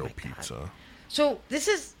not real pizza. God. So this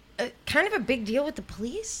is kind of a big deal with the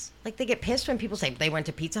police. Like, they get pissed when people say they went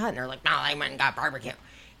to Pizza Hut, and they're like, no, they went and got barbecue.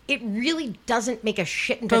 It really doesn't make a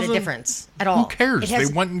shit bit of difference at all. Who cares? They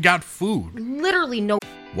went and got food. Literally no.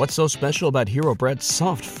 What's so special about Hero Bread's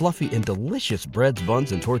soft, fluffy, and delicious breads,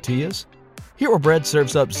 buns, and tortillas? Hero Bread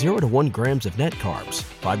serves up 0 to 1 grams of net carbs,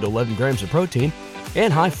 5 to 11 grams of protein,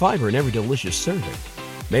 and high fiber in every delicious serving.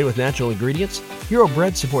 Made with natural ingredients, Hero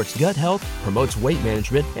Bread supports gut health, promotes weight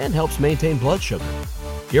management, and helps maintain blood sugar.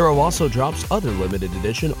 Hero also drops other limited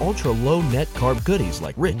edition ultra-low net carb goodies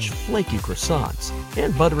like rich, flaky croissants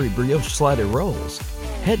and buttery brioche slider rolls.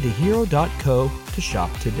 Head to hero.co to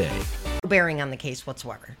shop today. Bearing on the case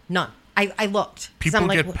whatsoever. None. I looked. People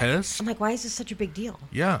get pissed? I'm like, why is this such a big deal?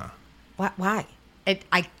 Yeah. Why?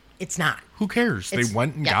 It's not. Who cares? They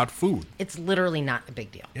went and got food. It's literally not a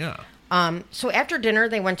big deal. Yeah. So after dinner,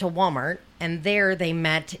 they went to Walmart, and there they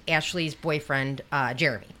met Ashley's boyfriend,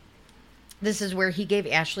 Jeremy. This is where he gave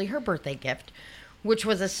Ashley her birthday gift, which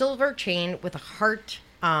was a silver chain with a heart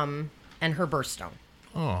and her birthstone.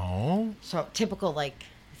 Oh. So typical,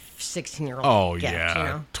 16-year-old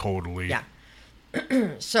gift, totally. Yeah.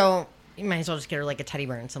 So you might as well just get her a teddy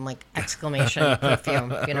bear and some exclamation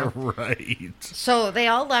perfume, Right. So they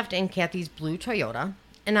all left in Kathy's blue Toyota,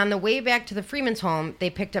 and on the way back to the Freeman's home, they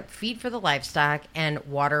picked up feed for the livestock and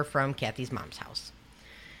water from Kathy's mom's house.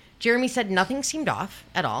 Jeremy said nothing seemed off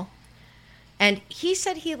at all, and he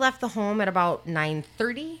said he left the home at about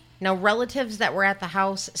 9:30. Now, relatives that were at the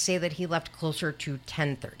house say that he left closer to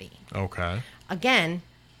 10:30. Okay. Again,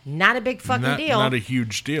 not a big fucking deal. Not a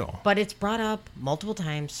huge deal. But it's brought up multiple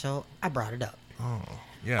times, so I brought it up. Oh,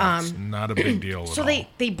 yeah, it's not a big deal at all. So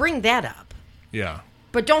they bring that up. Yeah.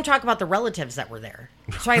 But don't talk about the relatives that were there.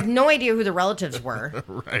 So I have no idea who the relatives were.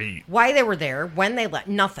 Right. Why they were there, when they left.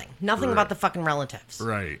 Nothing about the fucking relatives.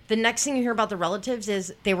 Right. The next thing you hear about the relatives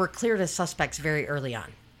is they were cleared as suspects very early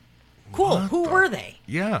on. Cool. Who were they?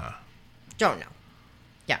 Yeah. Don't know.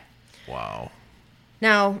 Yeah. Wow.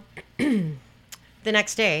 Now, the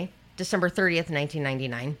next day, December 30th,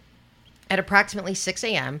 1999, at approximately 6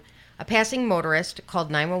 a.m., a passing motorist called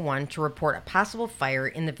 911 to report a possible fire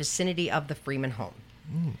in the vicinity of the Freeman home.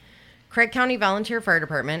 Craig County Volunteer Fire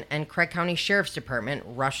Department and Craig County Sheriff's Department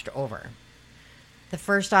rushed over. The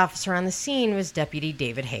first officer on the scene was Deputy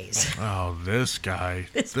David Hayes. Oh, this guy.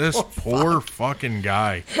 This poor fucking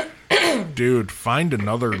guy. Dude, find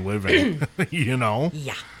another living, you know?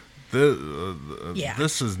 Yeah.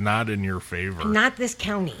 This is not in your favor. Not this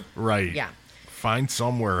county. Right. Yeah. Find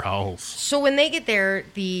somewhere else. So when they get there,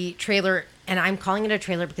 the trailer, and I'm calling it a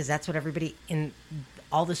trailer because that's what everybody in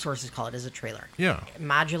all the sources call it, is a trailer. Yeah.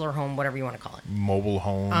 Modular home, whatever you want to call it. Mobile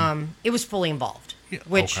home. It was fully involved. Yeah,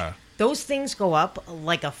 which okay. Those things go up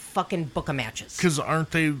like a fucking book of matches. Because aren't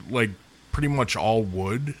they like pretty much all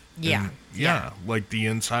wood? Yeah. Yeah. Like the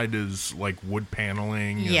inside is like wood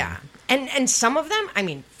paneling. Yeah. And some of them, I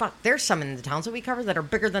mean, fuck, there's some in the towns that we cover that are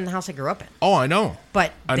bigger than the house I grew up in. Oh, I know.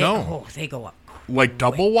 But I know. They go up like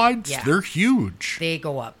double wides? Yeah. They're huge. They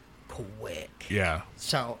go up quick. Yeah.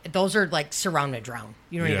 So those are like surround and drown.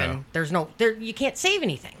 You don't Yeah. even, you can't save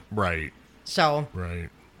anything. Right. So. Right.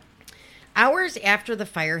 Hours after the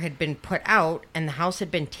fire had been put out and the house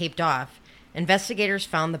had been taped off, investigators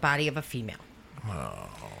found the body of a female. Oh,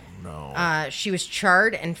 no. She was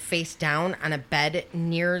charred and face down on a bed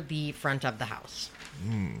near the front of the house.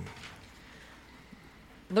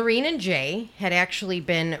 Lorene and Jay had actually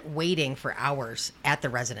been waiting for hours at the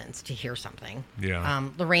residence to hear something. Yeah.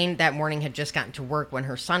 Lorene that morning had just gotten to work when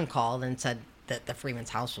her son called and said that the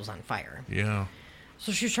Freeman's house was on fire. Yeah.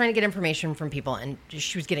 So she was trying to get information from people, and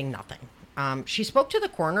she was getting nothing. She spoke to the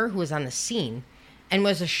coroner who was on the scene and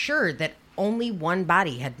was assured that only one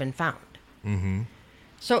body had been found. Mm-hmm.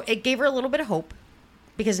 So it gave her a little bit of hope,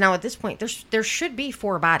 because now at this point, there should be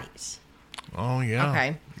 4 bodies. Oh, yeah.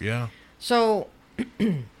 Okay. Yeah. So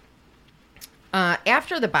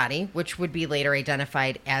after the body, which would be later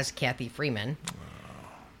identified as Kathy Freeman,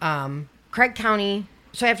 Craig County...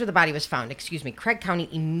 So after the body was found, Craig County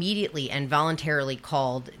immediately and voluntarily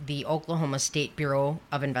called the Oklahoma State Bureau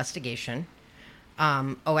of Investigation,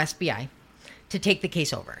 OSBI, to take the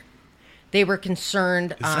case over. They were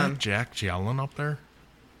concerned... Is that Jack yelling up there?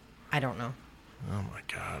 I don't know. Oh, my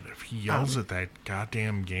God. If he yells at that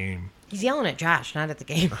goddamn game. He's yelling at Josh, not at the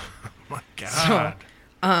game. Oh, my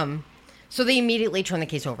God. So they immediately turned the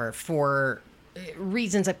case over for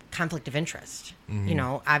reasons of conflict of interest. Mm-hmm. You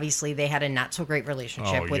know, obviously they had a not so great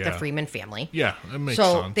relationship with the Freeman family. Yeah, that makes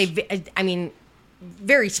sense. So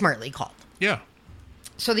very smartly called. Yeah.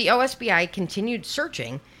 So the OSBI continued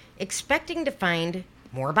searching, expecting to find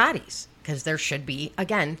more bodies, because there should be,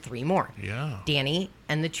 again, 3 more. Yeah. Danny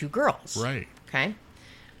and the 2 girls. Right. Okay.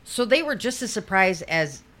 So they were just as surprised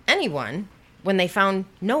as anyone when they found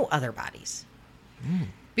no other bodies.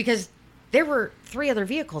 Because there were 3 other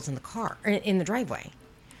vehicles in the car, in the driveway.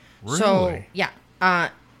 Really? So, yeah.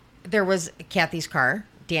 There was Kathy's car,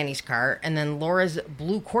 Danny's car, and then Laura's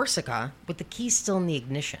blue Corsica with the keys still in the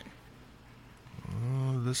ignition.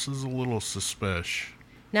 This is a little suspicious.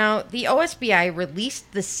 Now, the OSBI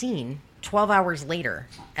released the scene 12 hours later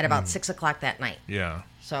at about 6 o'clock that night. Yeah.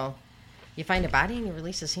 So, you find a body and you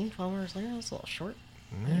release the scene 12 hours later? That's a little short.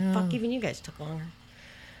 Yeah. Fuck, even you guys took longer.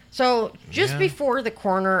 So, just before the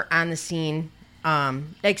coroner on the scene,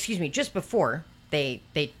 just before they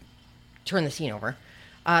turned the scene over,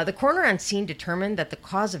 the coroner on scene determined that the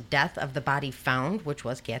cause of death of the body found, which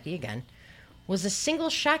was Kathy again, was a single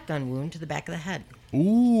shotgun wound to the back of the head.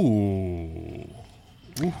 Ooh.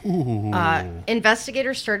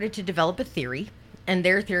 Investigators started to develop a theory, and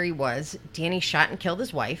their theory was Danny shot and killed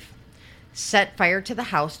his wife, set fire to the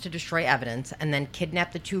house to destroy evidence, and then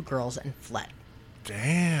kidnapped the 2 girls and fled.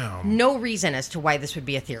 Damn. No reason as to why this would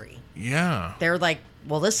be a theory. Yeah. They're like,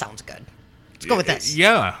 well, this sounds good. Let's go with this.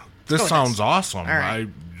 Yeah. This sounds this. awesome. Right.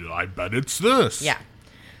 I bet it's this. Yeah.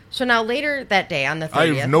 So now later that day on the 30th...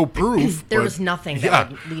 I have no proof. there was nothing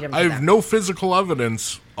that would lead him to I have that. no physical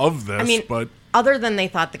evidence of this, but... other than they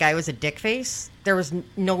thought the guy was a dick face, there was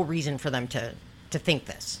no reason for them to think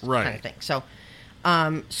this kind of thing. So,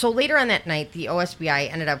 so later on that night, the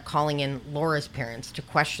OSBI ended up calling in Laura's parents to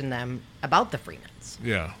question them about the Freemans.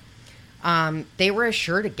 Yeah. They were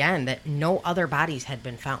assured again that no other bodies had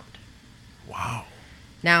been found. Wow.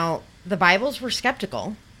 Now, the Bibles were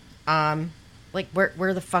skeptical. Like,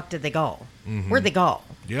 where the fuck did they go? Mm-hmm. Where'd they go?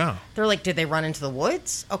 Yeah. They're like, did they run into the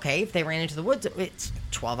woods? Okay, if they ran into the woods, it's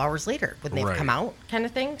 12 hours later. Would they have come out kind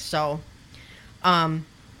of thing? So,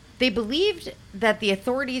 they believed that the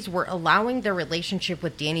authorities were allowing their relationship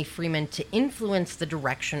with Danny Freeman to influence the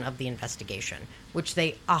direction of the investigation, which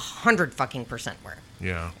they 100% were.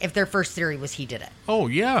 Yeah. If their first theory was he did it. Oh,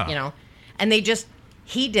 yeah. You know? And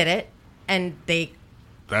he did it, and they...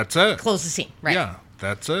 That's it. Closed the scene, right? Yeah,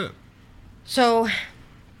 that's it. So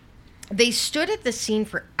they stood at the scene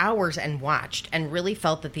for hours and watched and really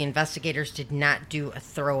felt that the investigators did not do a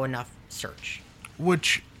thorough enough search.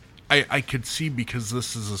 Which I could see because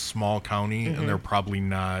this is a small county and they're probably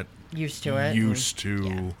not Used to it.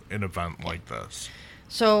 An event like this.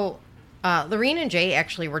 So Lorene and Jay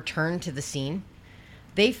actually returned to the scene.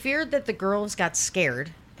 They feared that the girls got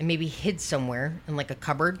scared and maybe hid somewhere in like a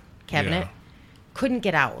cupboard cabinet, couldn't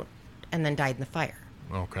get out, and then died in the fire.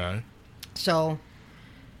 Okay. So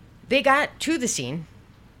they got to the scene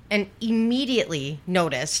and immediately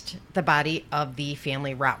noticed the body of the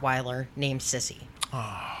family Rottweiler named Sissy.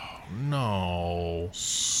 Oh, no.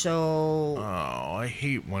 So... Oh, I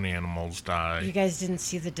hate when animals die. You guys didn't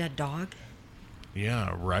see the dead dog?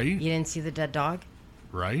 Yeah, right? You didn't see the dead dog?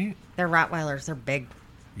 Right? They're Rottweilers. They're big.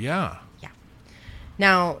 Yeah. Yeah.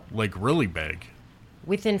 Now... Like, really big.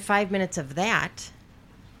 Within 5 minutes of that,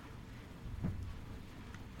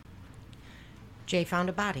 Jay found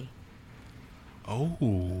a body.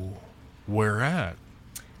 Oh, where at?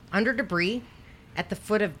 Under debris at the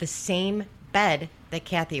foot of the same bed that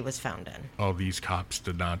Kathy was found in. Oh, these cops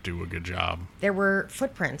did not do a good job. There were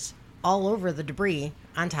footprints all over the debris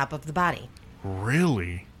on top of the body.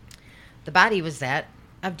 Really? The body was that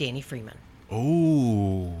of Danny Freeman.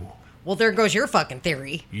 Oh. Well, there goes your fucking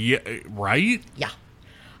theory. Yeah, right?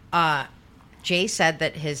 Yeah. Jay said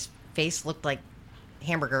that his face looked like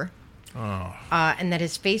hamburger. Oh. And that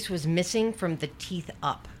his face was missing from the teeth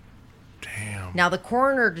up. Damn. Now, the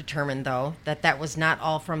coroner determined, though, that that was not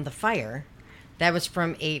all from the fire. That was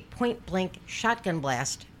from a point-blank shotgun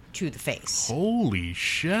blast to the face. Holy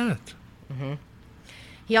shit. Mm-hmm.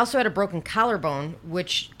 He also had a broken collarbone,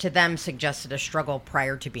 which to them suggested a struggle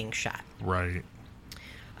prior to being shot. Right.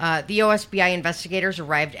 The OSBI investigators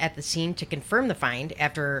arrived at the scene to confirm the find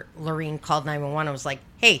after Lorene called 911 and was like,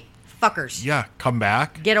 hey, fuckers. Yeah, come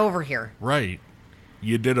back. Get over here. Right.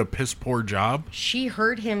 You did a piss poor job? She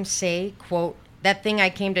heard him say, quote, that thing I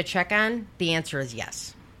came to check on, the answer is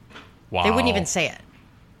yes. Wow. They wouldn't even say it.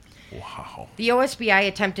 Wow. The OSBI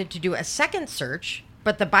attempted to do a second search,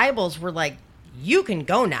 but the Bibles were like, you can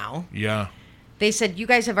go now. Yeah. They said, you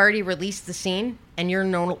guys have already released the scene, and you're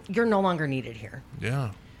no longer needed here.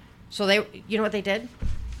 Yeah. So you know what they did?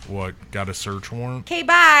 What, got a search warrant? Okay,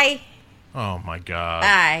 bye. Oh, my God.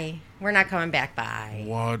 Bye. We're not coming back. Bye.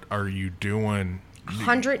 What are you doing?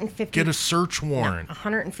 150. Get a search warrant.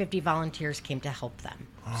 150 volunteers came to help them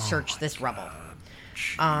search this rubble.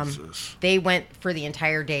 Jesus. They went for the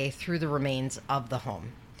entire day through the remains of the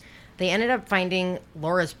home. They ended up finding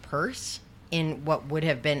Laura's purse in what would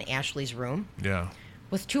have been Ashley's room. Yeah.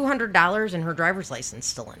 With $200 and her driver's license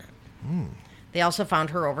still in it. They also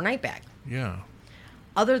found her overnight bag. Yeah.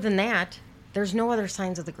 Other than that, there's no other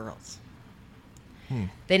signs of the girls.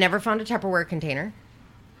 They never found a Tupperware container.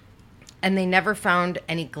 And they never found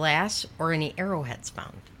any glass or any arrowheads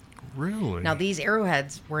found. Really? Now, these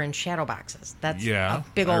arrowheads were in shadow boxes. That's yeah, a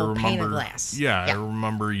big old pane of glass. Yeah, I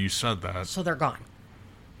remember you said that. So they're gone.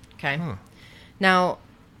 Okay. Now,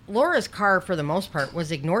 Laura's car, for the most part,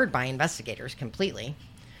 was ignored by investigators completely.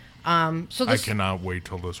 I cannot wait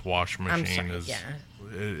till this wash machine is... Yeah.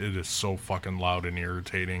 It is so fucking loud and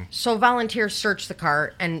irritating. So volunteers searched the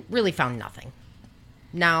car and really found nothing.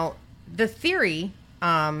 Now, the theory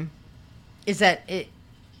is that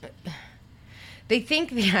they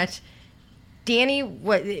think that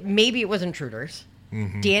maybe it was intruders.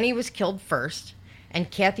 Mm-hmm. Danny was killed first,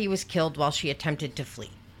 and Kathy was killed while she attempted to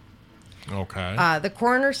flee. Okay. The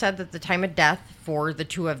coroner said that the time of death for the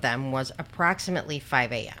two of them was approximately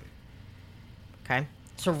 5 a.m. Okay?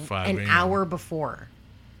 So an hour before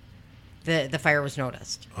the fire was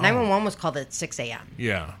noticed. 911 was called at 6 a.m.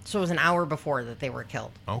 Yeah. So it was an hour before that they were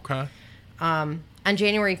killed. Okay. On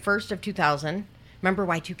January 1st of 2000, remember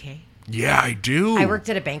Y2K? Yeah, I do. I worked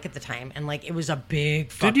at a bank at the time, and, it was a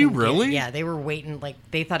big fucking... Did you really? Thing. Yeah, they were waiting,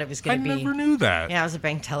 they thought it was going to be... I never knew that. Yeah, I was a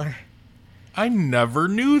bank teller. I never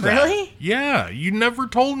knew that. Really? Yeah, you never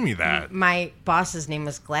told me that. My boss's name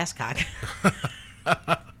was Glasscock.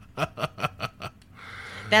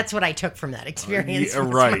 That's what I took from that experience.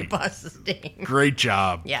 Right. My boss's name. Great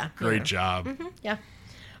job. Yeah. Great job. Mm-hmm, yeah.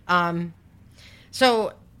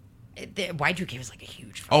 So, the Y2K was a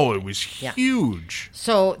huge... Oh, it was huge.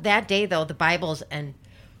 So, that day, though, the Bibles and...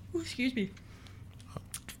 excuse me.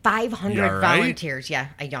 500 volunteers. Yeah,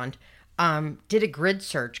 I yawned. Did a grid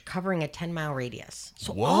search covering a 10-mile radius.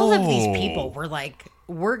 So all of these people were like,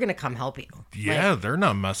 we're going to come help you. Yeah, they're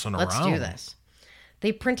not messing around. Let's do this.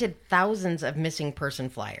 They printed thousands of missing person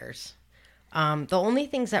flyers. The only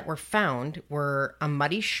things that were found were a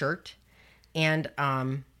muddy shirt and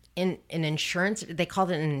an insurance, they called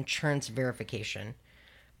it an insurance verification.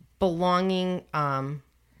 belonging,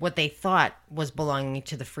 what they thought was belonging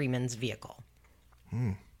to the Freeman's vehicle.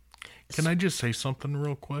 Can I just say something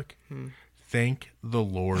real quick? Thank the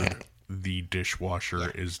Lord the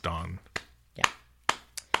dishwasher is done. Yeah.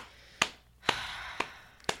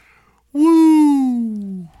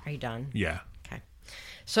 Woo! Are you done? Yeah. Okay.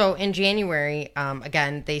 So in January,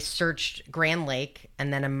 again, they searched Grand Lake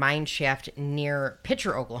and then a mine shaft near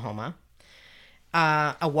Pitcher, Oklahoma,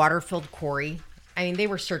 a water-filled quarry. I mean, they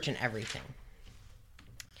were searching everything.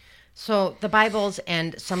 So the Bibles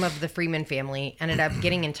and some of the Freeman family ended up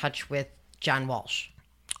getting in touch with John Walsh.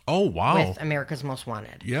 Oh, wow. With America's Most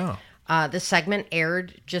Wanted. Yeah. The segment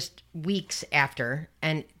aired just weeks after,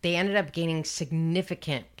 and they ended up gaining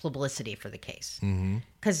significant publicity for the case.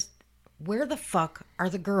 Because where the fuck are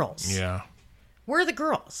the girls? Yeah. Where are the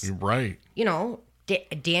girls? You're right. You know,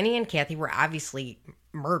 Danny and Kathy were obviously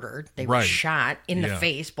murdered. They were shot in the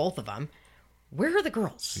face, both of them. Where are the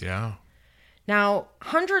girls? Yeah. Now,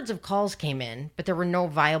 hundreds of calls came in, but there were no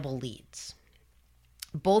viable leads.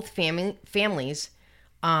 Both families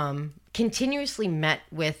continuously met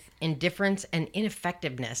with indifference and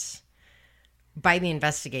ineffectiveness by the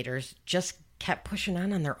investigators, just kept pushing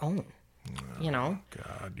on their own, you know?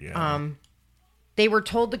 God, yeah. They were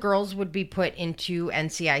told the girls would be put into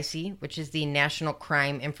NCIC, which is the National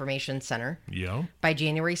Crime Information Center, Yeah. by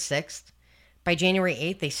January 6th. By January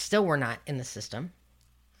 8th, they still were not in the system.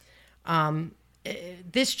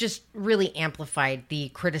 This just really amplified the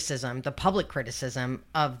criticism, the public criticism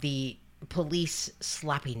of the police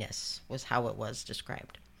sloppiness, was how it was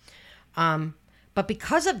described. But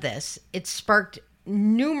because of this, it sparked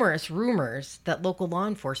numerous rumors that local law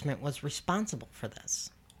enforcement was responsible for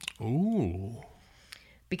this. Ooh.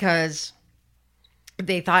 Because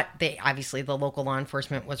they thought obviously the local law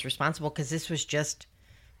enforcement was responsible because this was just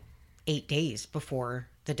 8 days before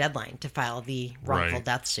the deadline to file the wrongful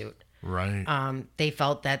death suit. Right. They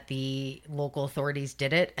felt that the local authorities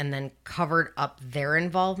did it and then covered up their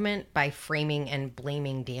involvement by framing and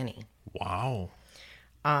blaming Danny. Wow.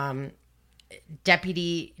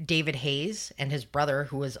 Deputy David Hayes and his brother,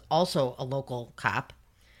 who was also a local cop,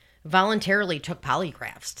 voluntarily took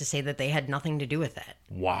polygraphs to say that they had nothing to do with it.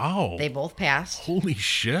 Wow. They both passed. Holy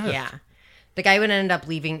shit. Yeah. The guy would end up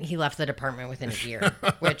leaving. He left the department within a year,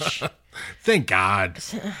 which... Thank God.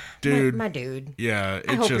 Dude. My dude. Yeah.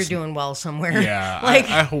 I hope you're doing well somewhere. Yeah. Like,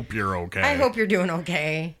 I hope you're okay. I hope you're doing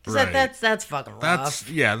okay. Right. That's fucking rough.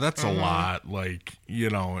 That's a lot. Like, you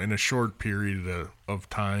know, in a short period of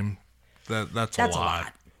time, that's a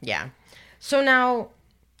lot. Yeah. So now,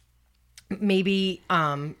 maybe,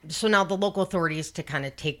 so now the local authorities, to kind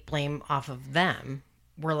of take blame off of them,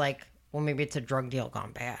 were like, well, maybe it's a drug deal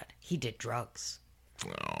gone bad. He did drugs.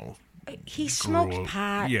 Oh. He smoked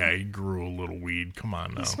pot. Yeah, he grew a little weed. Come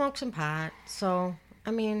on now. He smoked some pot. So,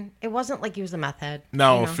 I mean, it wasn't like he was a meth head.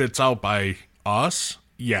 Now, if it's out by us,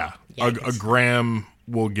 a gram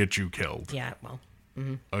will get you killed. Yeah, well.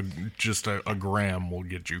 Just a gram will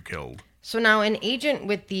get you killed. So now an agent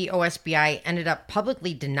with the OSBI ended up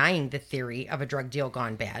publicly denying the theory of a drug deal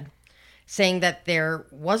gone bad, saying that there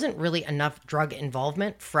wasn't really enough drug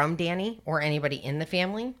involvement from Danny or anybody in the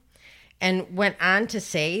family, and went on to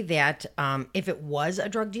say that if it was a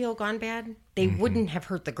drug deal gone bad, they wouldn't have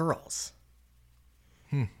hurt the girls.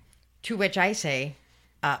 To which I say,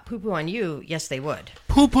 poo-poo on you, yes, they would.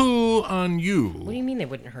 Poo-poo on you. What do you mean they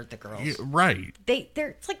wouldn't hurt the girls? Yeah, right.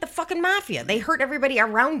 It's like the fucking mafia. They hurt everybody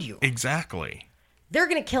around you. Exactly. They're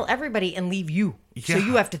going to kill everybody and leave you. Yeah. So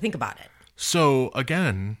you have to think about it. So,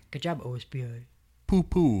 again... Good job, OSBI.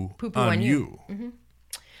 Poo-poo on you.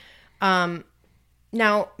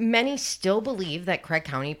 Now, many still believe that Craig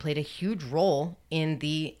County played a huge role in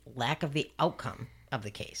the lack of the outcome of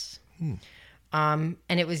the case. And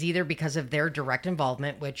it was either because of their direct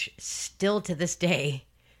involvement, which still to this day,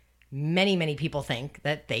 many, many people think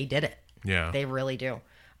that they did it. Yeah. They really do.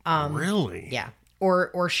 Really? Yeah.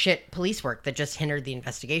 Or shit police work that just hindered the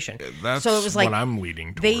investigation. That's so it was like, what I'm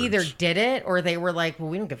leading towards. They either did it or they were like, well,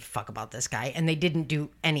 we don't give a fuck about this guy. And they didn't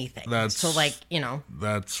do anything. So like, you know.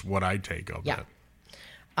 That's what I take of it.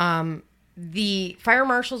 The fire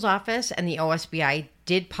marshal's office and the OSBI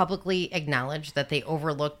did publicly acknowledge that they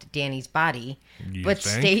overlooked Danny's body, but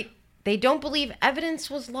state they don't believe evidence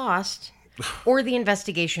was lost or the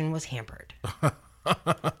investigation was hampered.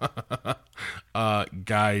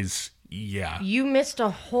 Guys, yeah. You missed a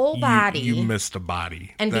whole body. You missed a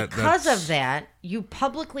body. And because of that, you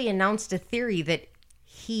publicly announced a theory that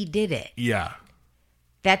he did it. Yeah.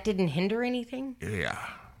 That didn't hinder anything? Yeah.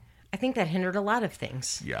 I think that hindered a lot of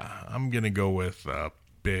things. Yeah, I'm going to go with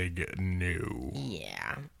big no.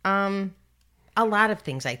 Yeah. A lot of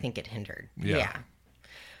things I think it hindered. Yeah.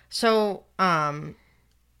 So,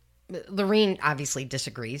 Lorene obviously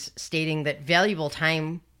disagrees, stating that valuable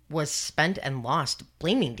time was spent and lost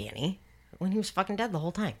blaming Danny when he was fucking dead the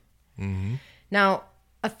whole time. Mm-hmm. Now,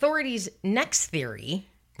 authorities' next theory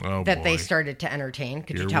they started to entertain.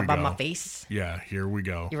 Could you tell by my face? Yeah, here we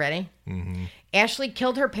go. You ready? Mm-hmm. Ashley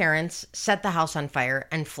killed her parents, set the house on fire,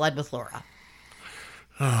 and fled with Laura.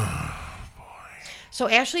 Oh, boy. So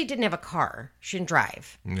Ashley didn't have a car. She didn't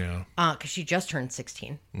drive. Yeah. Because she just turned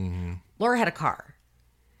 16. Mm-hmm. Laura had a car.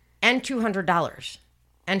 And $200.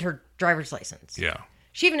 And her driver's license. Yeah.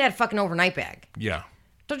 She even had a fucking overnight bag. Yeah.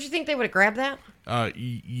 Don't you think they would have grabbed that?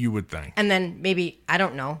 You would think. And then maybe, I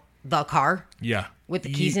don't know, the car? Yeah. With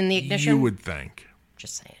the keys in the ignition? You would think.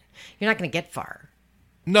 Just saying. You're not going to get far.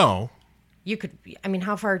 No. You could, I mean,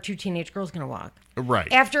 how far are two teenage girls going to walk?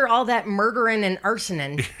 Right. After all that murdering and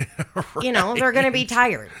arsoning, right. You know, they're going to be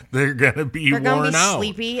tired. They're going to be worn out. They're going to be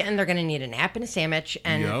sleepy, and they're going to need a nap and a sandwich.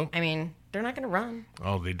 And, yep. I mean, they're not going to run.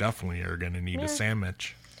 Oh, they definitely are going to need a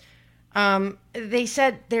sandwich. They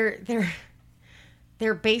said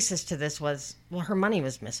their basis to this was, well, her money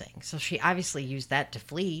was missing. So she obviously used that to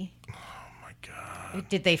flee. Oh, my God.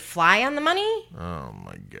 Did they fly on the money? Oh,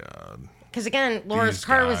 my God. Because, again, Laura's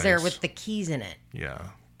car was there with the keys in it. Yeah.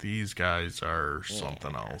 These guys are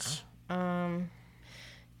something else.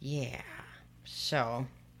 Yeah. So,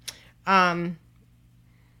 now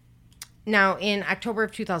in October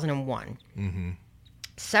of 2001,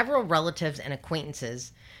 several relatives and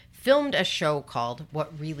acquaintances filmed a show called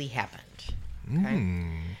What Really Happened.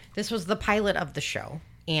 Okay? This was the pilot of the show,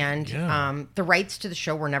 and the rights to the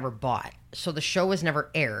show were never bought. So the show was never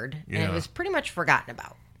aired, and it was pretty much forgotten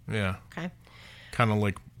about. Yeah. Okay. Kind of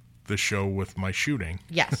like the show with my shooting.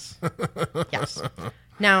 Yes. Yes.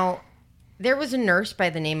 Now, there was a nurse by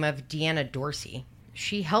the name of Deanna Dorsey.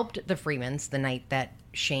 She helped the Freemans the night that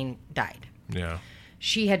Shane died. Yeah.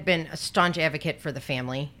 She had been a staunch advocate for the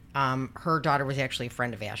family. Her daughter was actually a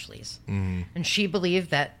friend of Ashley's. Mm-hmm. And she believed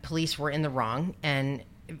that police were in the wrong and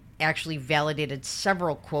actually validated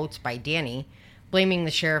several quotes by Danny, blaming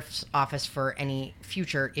the sheriff's office for any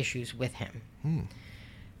future issues with him.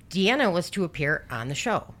 Deanna was to appear on the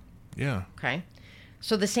show. Yeah. Okay.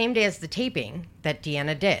 So the same day as the taping that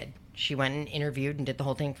Deanna did, she went and interviewed and did the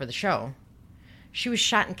whole thing for the show. She was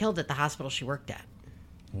shot and killed at the hospital she worked at.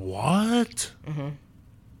 What? Mm-hmm.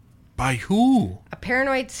 By who? A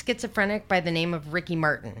paranoid schizophrenic by the name of Ricky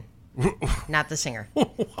Martin. Not the singer.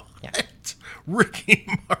 What? Yeah. Ricky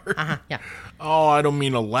Martin? Yeah. Oh, I don't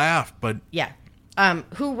mean to laugh, but... Yeah.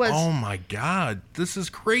 Who was... Oh, my God. This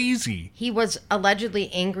is crazy. He was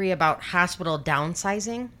allegedly angry about hospital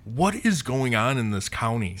downsizing. What is going on in this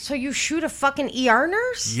county? So you shoot a fucking ER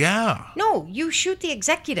nurse? Yeah. No, you shoot the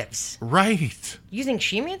executives. Right. You think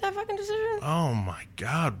she made that fucking decision? Oh, my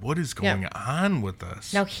God. What is going on with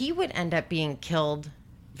this? Now, he would end up being killed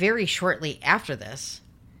very shortly after this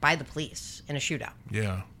by the police in a shootout.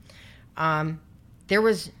 Yeah. There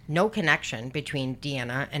was no connection between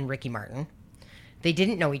Deanna and Ricky Martin. They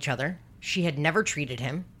didn't know each other. She had never treated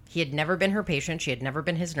him. He had never been her patient. She had never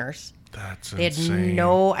been his nurse. That's insane. They had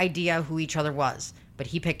no idea who each other was, but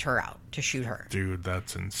he picked her out to shoot her. Dude,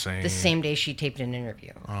 that's insane. The same day she taped an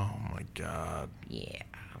interview. Oh, my God. Yeah.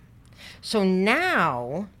 So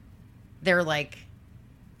now they're like,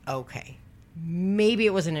 okay, maybe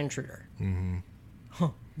it was an intruder. Mm-hmm. Huh.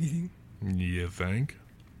 You think?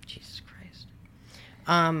 Jesus Christ.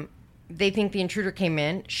 They think the intruder came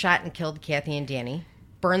in, shot and killed Kathy and Danny,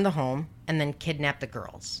 burned the home, and then kidnapped the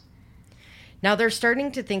girls. Now they're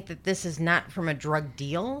starting to think that this is not from a drug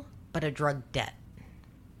deal, but a drug debt.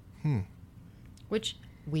 Which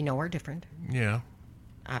we know are different. Yeah.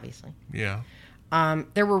 Obviously. Yeah.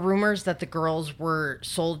 There were rumors that the girls were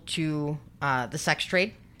sold to the sex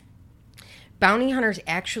trade. Bounty hunters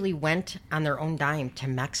actually went on their own dime to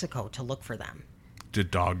Mexico to look for them. Did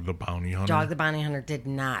Dog the Bounty Hunter? Dog the Bounty Hunter did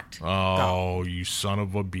not go. You son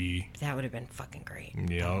of a bee. That would have been fucking great.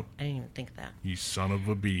 Yep. I didn't even think of that. You son of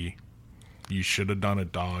a bee. You should have done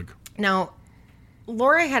it, Dog. Now,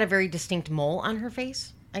 Laura had a very distinct mole on her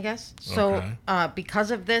face, I guess. So, because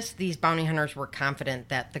of this, these bounty hunters were confident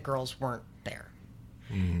that the girls weren't there.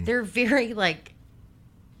 Mm. They're very,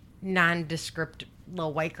 nondescript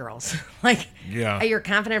little white girls. You're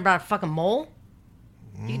confident about a fucking mole?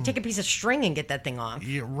 You can take a piece of string and get that thing off.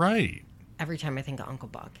 Yeah, right. Every time I think of Uncle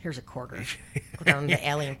Buck, here's a quarter. Go down the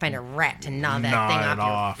alley and find a rat to gnaw that thing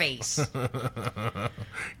off your face.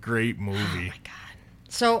 Great movie. Oh, my God.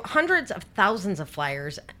 So hundreds of thousands of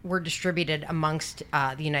flyers were distributed amongst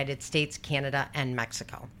the United States, Canada, and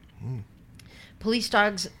Mexico. Police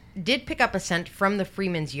dogs did pick up a scent from the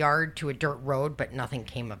Freeman's yard to a dirt road, but nothing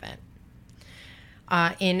came of it.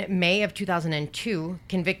 In May of 2002,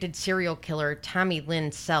 convicted serial killer Tommy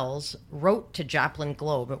Lynn Sells wrote to Joplin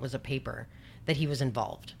Globe, it was a paper, that he was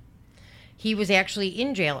involved. He was actually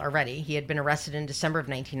in jail already. He had been arrested in December of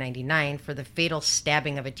 1999 for the fatal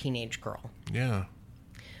stabbing of a teenage girl. Yeah.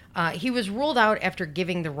 He was ruled out after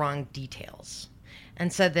giving the wrong details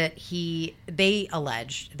and said that they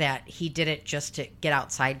alleged that he did it just to get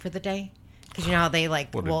outside for the day. Because you know how they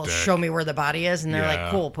show me where the body is, and they're like,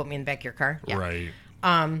 cool, put me in the back of your car. Yeah. Right.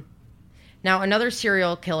 Now, another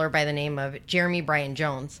serial killer by the name of Jeremy Bryan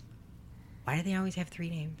Jones. Why do they always have 3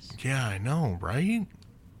 names? Yeah, I know, right?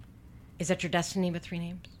 Is that your destiny with 3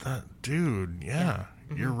 names? Dude, yeah.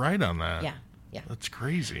 You're right on that. Yeah. That's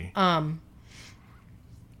crazy.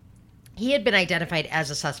 He had been identified as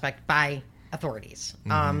a suspect by authorities.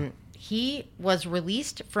 He was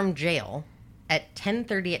released from jail at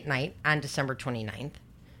 10:30 at night on December 29th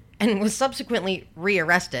and was subsequently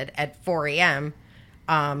rearrested at 4 a.m.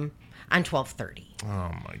 On 12:30. Oh,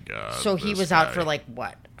 my God. So he was out for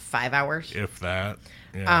 5 hours? If that.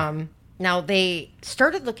 Yeah. Now, they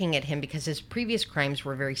started looking at him because his previous crimes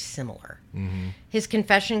were very similar. His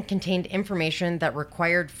confession contained information that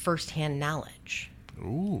required firsthand knowledge.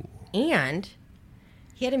 Ooh. And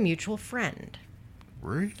he had a mutual friend.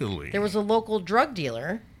 Really? There was a local drug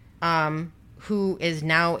dealer who is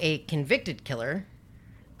now a convicted killer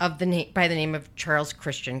by the name of Charles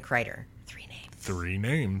Christian Kreider. 3 names. 3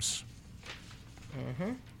 names.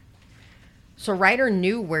 So Ryder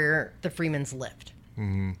knew where the Freemans lived.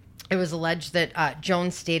 It was alleged that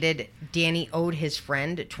Jones stated Danny owed his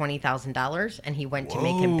friend $20,000 and he went to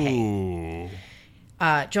make him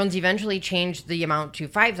pay. Jones eventually changed the amount to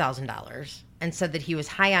 $5,000 and said that he was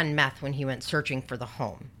high on meth when he went searching for the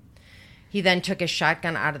home. He then took his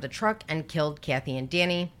shotgun out of the truck and killed Kathy and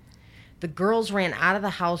Danny. The girls ran out of the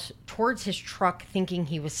house towards his truck thinking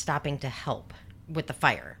he was stopping to help with the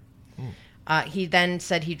fire. He then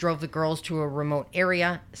said he drove the girls to a remote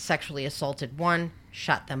area, sexually assaulted one,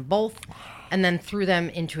 shot them both, and then threw them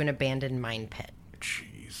into an abandoned mine pit.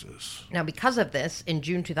 Jesus. Now, because of this, in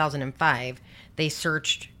June 2005, they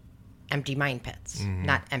searched empty mine pits.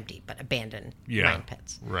 Not empty, but abandoned mine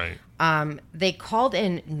pits. Right. They called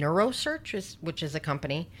in NeuroSearch, which is a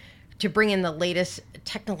company, to bring in the latest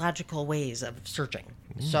technological ways of searching.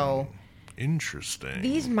 So interesting.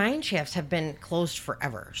 These mine shafts have been closed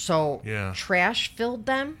forever. So trash filled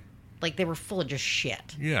them like they were full of just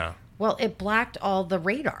shit. Yeah. Well, it blocked all the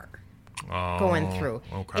radar going through.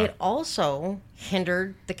 Okay. It also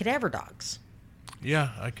hindered the cadaver dogs. Yeah,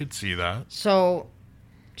 I could see that. So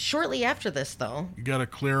shortly after this, though... You got to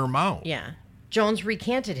clear them out. Yeah. Jones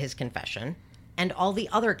recanted his confession and all the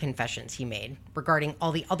other confessions he made regarding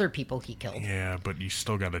all the other people he killed. Yeah, but you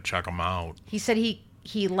still got to check them out. He said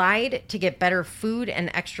he lied to get better food and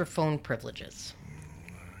extra phone privileges.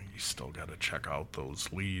 You still got to check out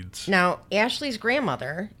those leads. Now, Ashley's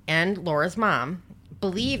grandmother and Laura's mom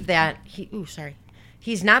believe that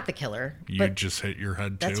he's not the killer. You just hit your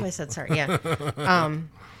head, too? That's why I said sorry, yeah.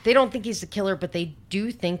 They don't think he's the killer, but they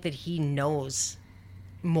do think that he knows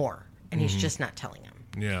more, and he's just not telling them.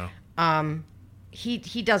 Yeah.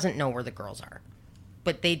 He doesn't know where the girls are,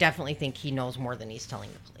 but they definitely think he knows more than he's telling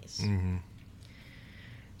the police.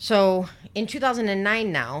 So, in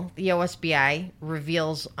 2009 now, the OSBI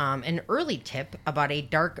reveals an early tip about a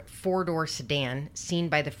dark 4-door sedan seen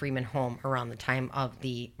by the Freeman home around the time of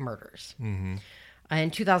the murders. In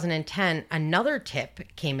 2010, another tip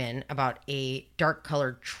came in about a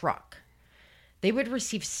dark-colored truck. They would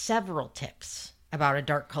receive several tips about a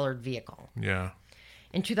dark-colored vehicle. Yeah.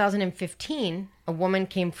 In 2015, a woman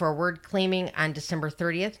came forward claiming on December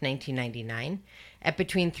 30th, 1999, at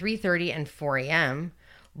between 3:30 and 4 a.m.,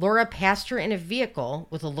 Laura passed her in a vehicle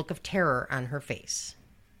with a look of terror on her face.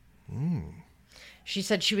 She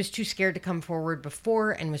said she was too scared to come forward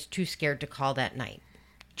before and was too scared to call that night.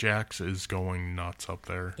 Jax is going nuts up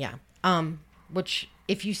there. Yeah. Which,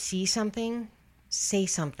 if you see something, say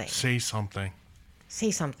something. Say something.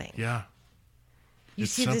 Say something. Yeah. You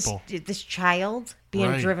it's see simple. this child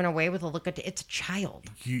being driven away with a look at it's a child.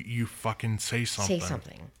 You fucking say something. Say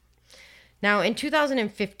something. Now, in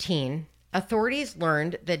 2015, authorities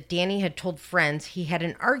learned that Danny had told friends he had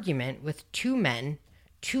an argument with 2 men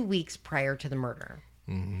 2 weeks prior to the murder.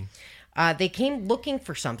 They came looking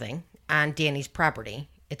for something on Danny's property.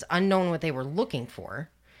 It's unknown what they were looking for.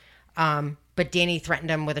 But Danny threatened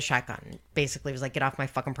him with a shotgun. Basically, was like, get off my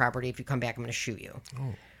fucking property. If you come back, I'm going to shoot you.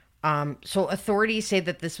 So authorities say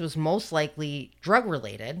that this was most likely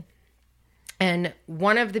drug-related. And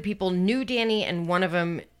one of the people knew Danny, and one of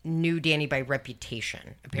them knew Danny by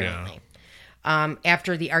reputation, apparently.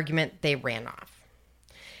 After the argument, they ran off.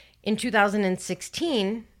 In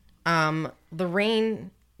 2016,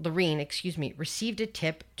 Lorraine, received a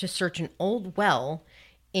tip to search an old well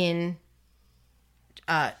in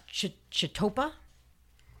Chautauqua,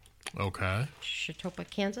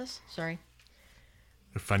 Kansas. Sorry.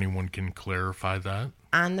 If anyone can clarify that.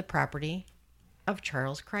 On the property of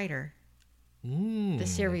Charles Kreider, the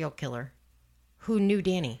serial killer who knew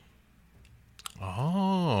Danny.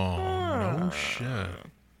 Oh, no shit.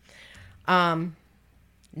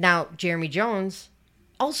 Now, Jeremy Jones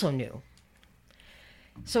also knew.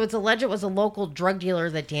 So it's alleged it was a local drug dealer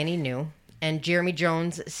that Danny knew, and Jeremy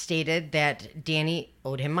Jones stated that Danny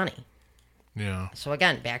owed him money. Yeah. So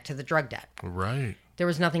again, back to the drug debt. Right. There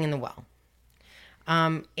was nothing in the well.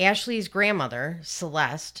 Ashley's grandmother,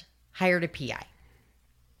 Celeste, hired a PI.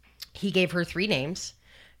 He gave her 3 names.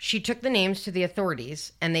 She took the names to the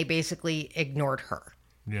authorities, and they basically ignored her.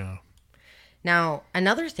 Yeah. Now,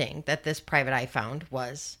 another thing that this private eye found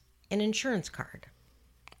was an insurance card.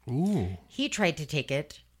 Ooh. He tried to take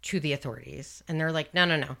it to the authorities, and they're like,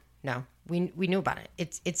 no. We knew about it.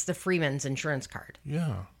 It's the Freeman's insurance card.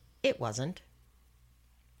 Yeah. It wasn't.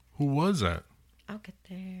 Who was it? I'll get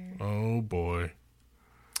there. Oh, boy.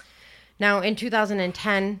 Now, in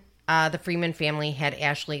 2010, the Freeman family had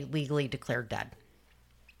Ashley legally declared dead.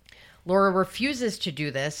 Laura refuses to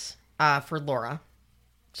do this for Laura.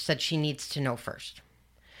 Said she needs to know first.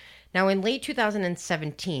 Now, in late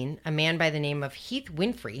 2017, a man by the name of Heath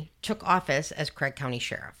Winfrey took office as Craig County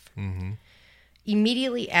Sheriff. Mm-hmm.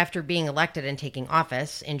 Immediately after being elected and taking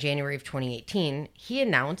office in January of 2018, he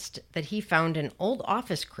announced that he found an old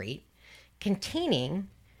office crate containing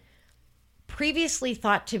previously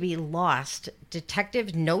thought to be lost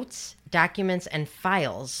detective notes, documents, and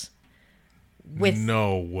files with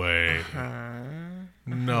no way.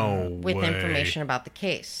 With information about the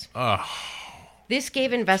case. This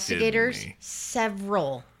gave investigators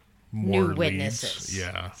several new witnesses.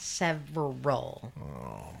 Yeah. Several.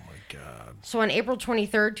 Oh, my God. So on April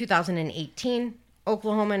 23rd, 2018,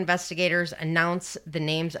 Oklahoma investigators announced the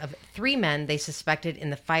names of 3 men they suspected in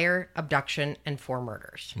the fire, abduction, and 4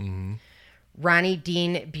 murders. Mm-hmm. Ronnie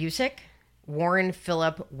Dean Busick, Warren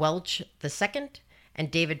Phillip Welch II,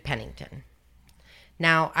 and David Pennington.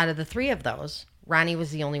 Now, out of the 3 of those, Ronnie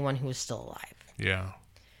was the only one who was still alive. Yeah.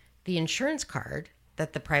 The insurance card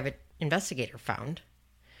that the private investigator found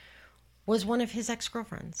was one of his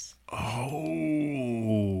ex-girlfriends.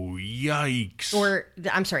 Oh, yikes. Or,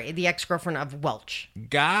 I'm sorry, the ex-girlfriend of Welch.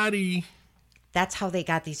 Gotti. That's how they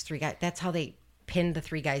got these 3 guys. That's how they pinned the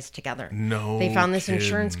 3 guys together. No They found this kidding.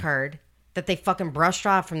 insurance card that they fucking brushed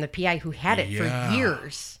off from the PI who had it for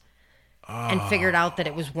years. And figured out that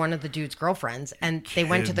it was one of the dude's girlfriends. And they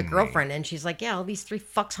went to the girlfriend, and she's like, yeah, all these 3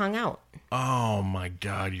 fucks hung out. Oh, my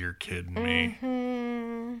God, you're kidding me.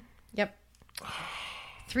 Mm-hmm. Yep.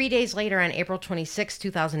 3 days later, on April 26,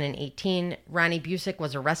 2018, Ronnie Busick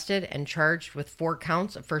was arrested and charged with 4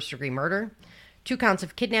 counts of first-degree murder, 2 counts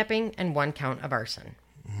of kidnapping, and 1 count of arson.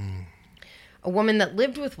 A woman that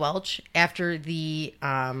lived with Welch after the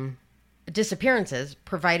disappearances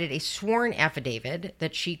provided a sworn affidavit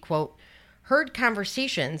that she, quote, heard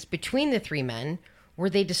conversations between the 3 men where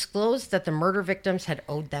they disclosed that the murder victims had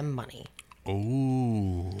owed them money.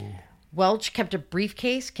 Oh. Welch kept a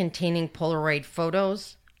briefcase containing Polaroid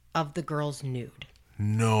photos of the girls nude.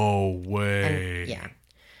 No way. And, yeah.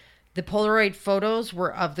 The Polaroid photos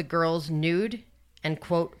were of the girls nude and,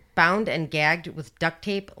 quote, bound and gagged with duct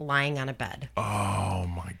tape lying on a bed. Oh,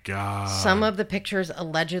 my God. Some of the pictures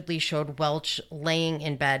allegedly showed Welch laying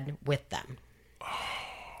in bed with them.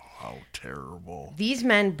 How terrible. These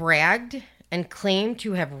men bragged and claimed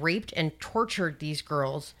to have raped and tortured these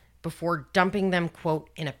girls before dumping them,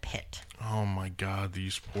 quote, in a pit. Oh, my God,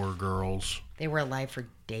 these poor girls. They were alive for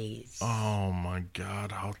days. Oh, my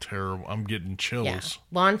God, how terrible. I'm getting chills. Yeah.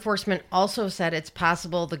 Law enforcement also said it's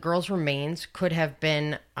possible the girls' remains could have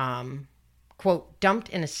been, quote, dumped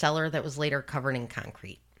in a cellar that was later covered in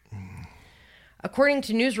concrete. According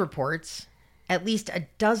to news reports, at least a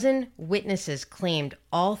dozen witnesses claimed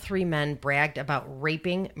all 3 men bragged about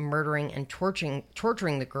raping, murdering, and torturing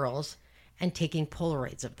the girls and taking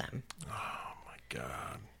Polaroids of them. Oh, my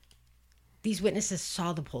God. These witnesses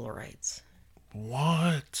saw the Polaroids.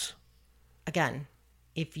 What? Again,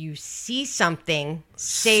 if you see something,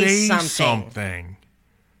 say something.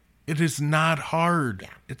 It is not hard.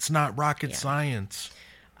 Yeah. It's not rocket science.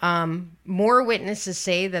 More witnesses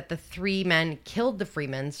say that the 3 men killed the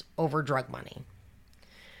Freemans over drug money.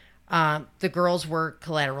 The girls were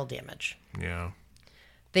collateral damage. Yeah.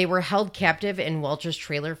 They were held captive in Welch's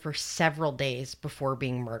trailer for several days before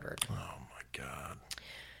being murdered. Oh, my God.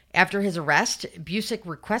 After his arrest, Busick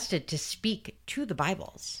requested to speak to the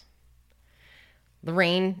Bibles.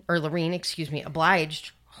 Lorene,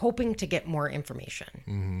 obliged, hoping to get more information.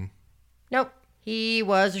 Mm-hmm. Nope. He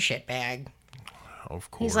was a shitbag. Of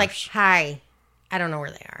course. He's like, hi, I don't know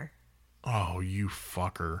where they are. Oh, you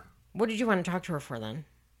fucker. What did you want to talk to her for then?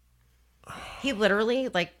 He literally,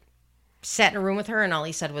 like, sat in a room with her and all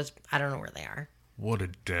he said was, I don't know where they are. What a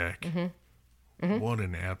dick. Mm-hmm. Mm-hmm. What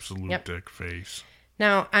an absolute dick face.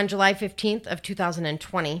 Now, on July 15th of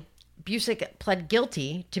 2020, Busick pled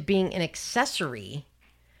guilty to being an accessory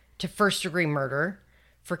to first-degree murder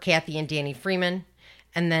for Kathy and Danny Freeman,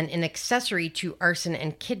 and then an accessory to arson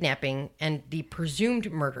and kidnapping and the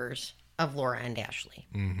presumed murders of Laura and Ashley.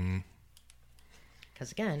 Mm-hmm.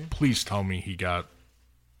 Because again... Please tell me he got,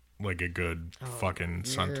 like, a good fucking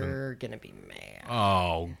sentence. You're gonna be mad.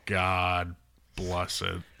 Oh, God bless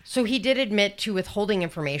it. So he did admit to withholding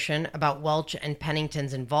information about Welch and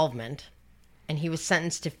Pennington's involvement, and he was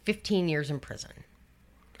sentenced to 15 years in prison.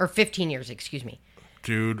 Or 15 years, excuse me.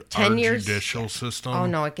 Dude, 10 our years, judicial system... Oh,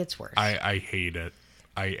 no, it gets worse. I hate it.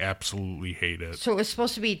 I absolutely hate it. So it was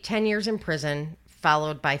supposed to be 10 years in prison,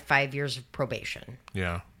 followed by 5 years of probation.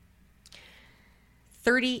 Yeah.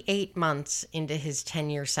 38 months into his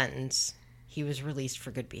 10-year sentence, he was released for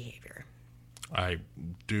good behavior.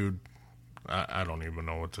 Dude, I don't even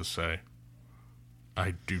know what to say.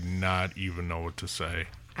 I do not even know what to say.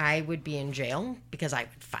 I would be in jail because I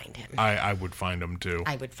would find him. I would find him too.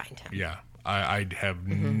 I would find him. Yeah. I'd have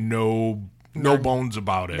no bones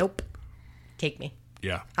about it. Nope. Take me.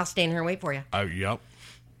 Yeah. I'll stay in here and wait for you. Yep.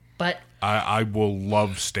 But I will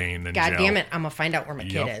love staying in jail. God damn it, I'm going to find out where my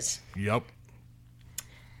kid is. Yep.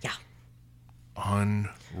 Yeah.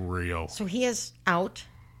 Unreal. So he is out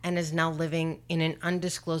and is now living in an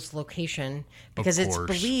undisclosed location because it's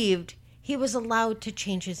believed he was allowed to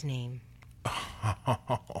change his name.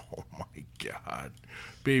 Oh, my God.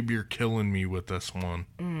 Babe, you're killing me with this one.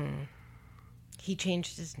 He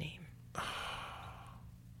changed his name.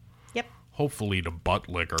 Yep. Hopefully to butt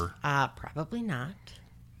licker. Probably not.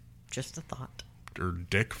 Just a thought. Or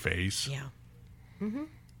dick face. Yeah.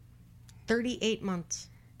 38 months.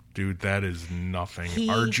 Dude, that is nothing.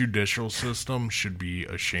 Our judicial system should be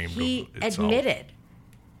ashamed of itself. He admitted.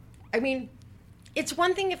 I mean, it's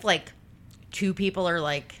one thing if, like, two people are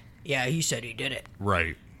like, yeah, he said he did it.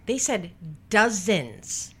 Right. They said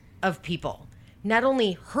dozens of people not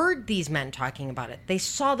only heard these men talking about it, they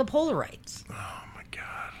saw the Polaroids. Oh, my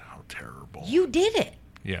God. How terrible. You did it.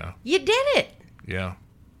 Yeah. You did it. Yeah.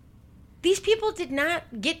 These people did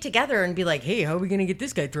not get together and be like, hey, how are we going to get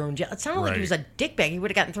this guy thrown in jail? It sounded like he was a dickbag. He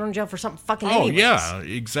would have gotten thrown in jail for something fucking anyways. Yeah,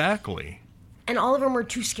 exactly. And all of them were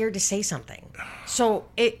too scared to say something. So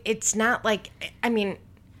it's not like, I mean,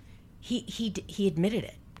 he admitted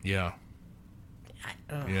it. Yeah.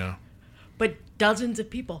 Yeah. But dozens of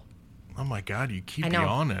people. Oh, my God, you keep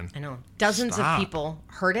yawning. I know. Dozens of people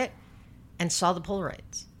heard it and saw the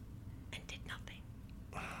Polaroids and did nothing.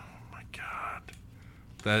 Oh, my God.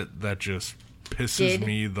 That just pisses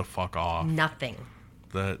me the fuck off. Nothing.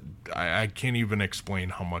 That I can't even explain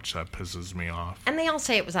how much that pisses me off. And they all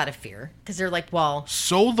say it was out of fear because they're like, well,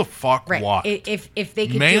 so the fuck right, what? If they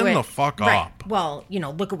could man do it, the fuck right, up. Well, you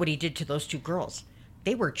know, look at what he did to those two girls.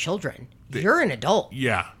 They were children. You're an adult.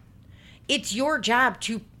 Yeah. It's your job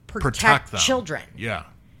to protect them. Children. Yeah.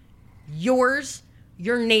 Yours,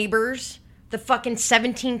 your neighbors, the fucking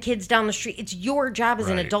 17 kids down the street. It's your job as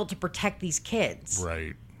an adult to protect these kids.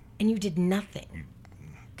 Right. And you did nothing.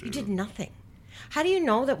 You did nothing. How do you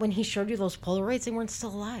know that when he showed you those Polaroids, they weren't still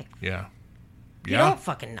alive? Yeah. You don't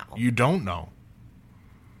fucking know. You don't know.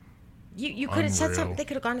 You could have said something. They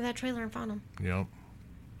could have gone to that trailer and found them. Yep.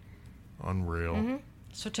 Unreal.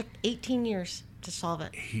 So it took 18 years to solve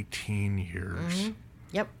it. 18 years.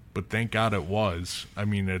 Yep. But thank God it was. I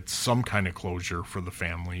mean, it's some kind of closure for the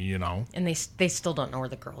family, you know? And they still don't know where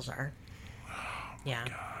the girls are. Oh, yeah.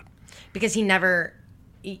 God. Because he never,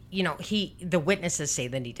 you know, the witnesses say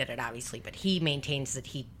that he did it, obviously, but he maintains that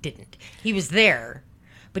he didn't. He was there,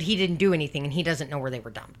 but he didn't do anything, and he doesn't know where they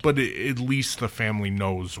were dumped. But at least the family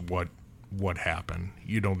knows what happened.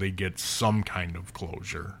 You know, they get some kind of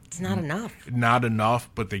closure. It's not enough. Not enough,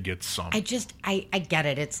 but they get some. I get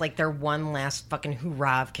it. It's like their one last fucking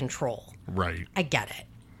hoorah of control. Right. I get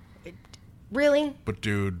it. Really? But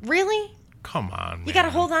dude. Really? Come on, man. You gotta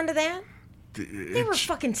hold on to that? They were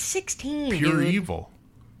fucking 16, pure dude. Evil.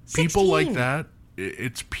 16. People like that,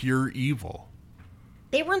 it's pure evil.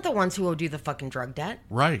 They weren't the ones who owed you the fucking drug debt.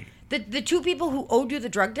 Right. The two people who owed you the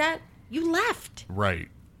drug debt, you left. Right.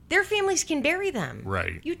 Their families can bury them.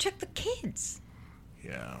 Right. You took the kids.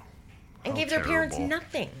 Yeah. And gave their parents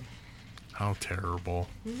nothing.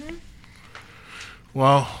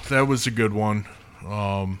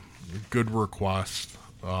 Good request.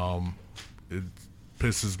 It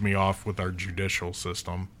pisses me off with our judicial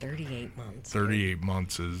system. 38 months. 38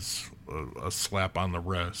 months is a slap on the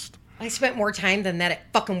wrist. I spent more time than that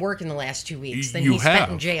at fucking work in the last 2 weeks than You he have.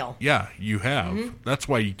 spent in jail. Yeah, you have. That's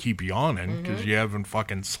why you keep yawning, because you haven't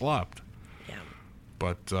fucking slept. Yeah.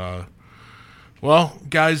 But, well,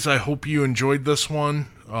 guys, I hope you enjoyed this one.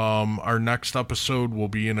 Our next episode will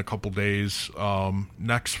be in a couple days.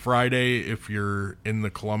 Next Friday, if you're in the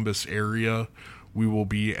Columbus area, we will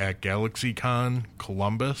be at GalaxyCon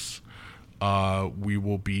Columbus. We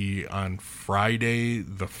will be on Friday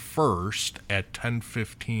the 1st at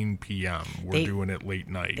 10:15 p.m. We're doing it late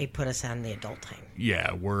night. They put us on the adult time.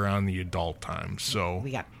 Yeah, we're on the adult time. So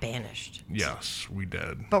We got banished. yes, we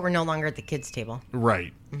did. But we're no longer at the kids' table.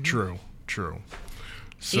 Right. True.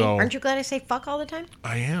 See, So aren't you glad I say fuck all the time?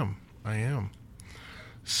 I am.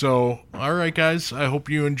 So, all right, guys. I hope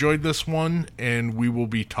you enjoyed this one, and we will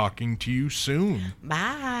be talking to you soon.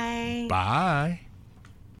 Bye. Bye.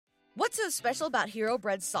 What's so special about Hero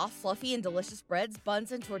Bread's soft, fluffy, and delicious breads,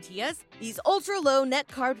 buns, and tortillas? These ultra-low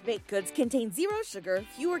net-carb baked goods contain zero sugar,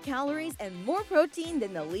 fewer calories, and more protein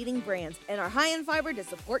than the leading brands, and are high in fiber to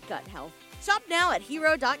support gut health. Shop now at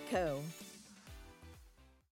hero.co.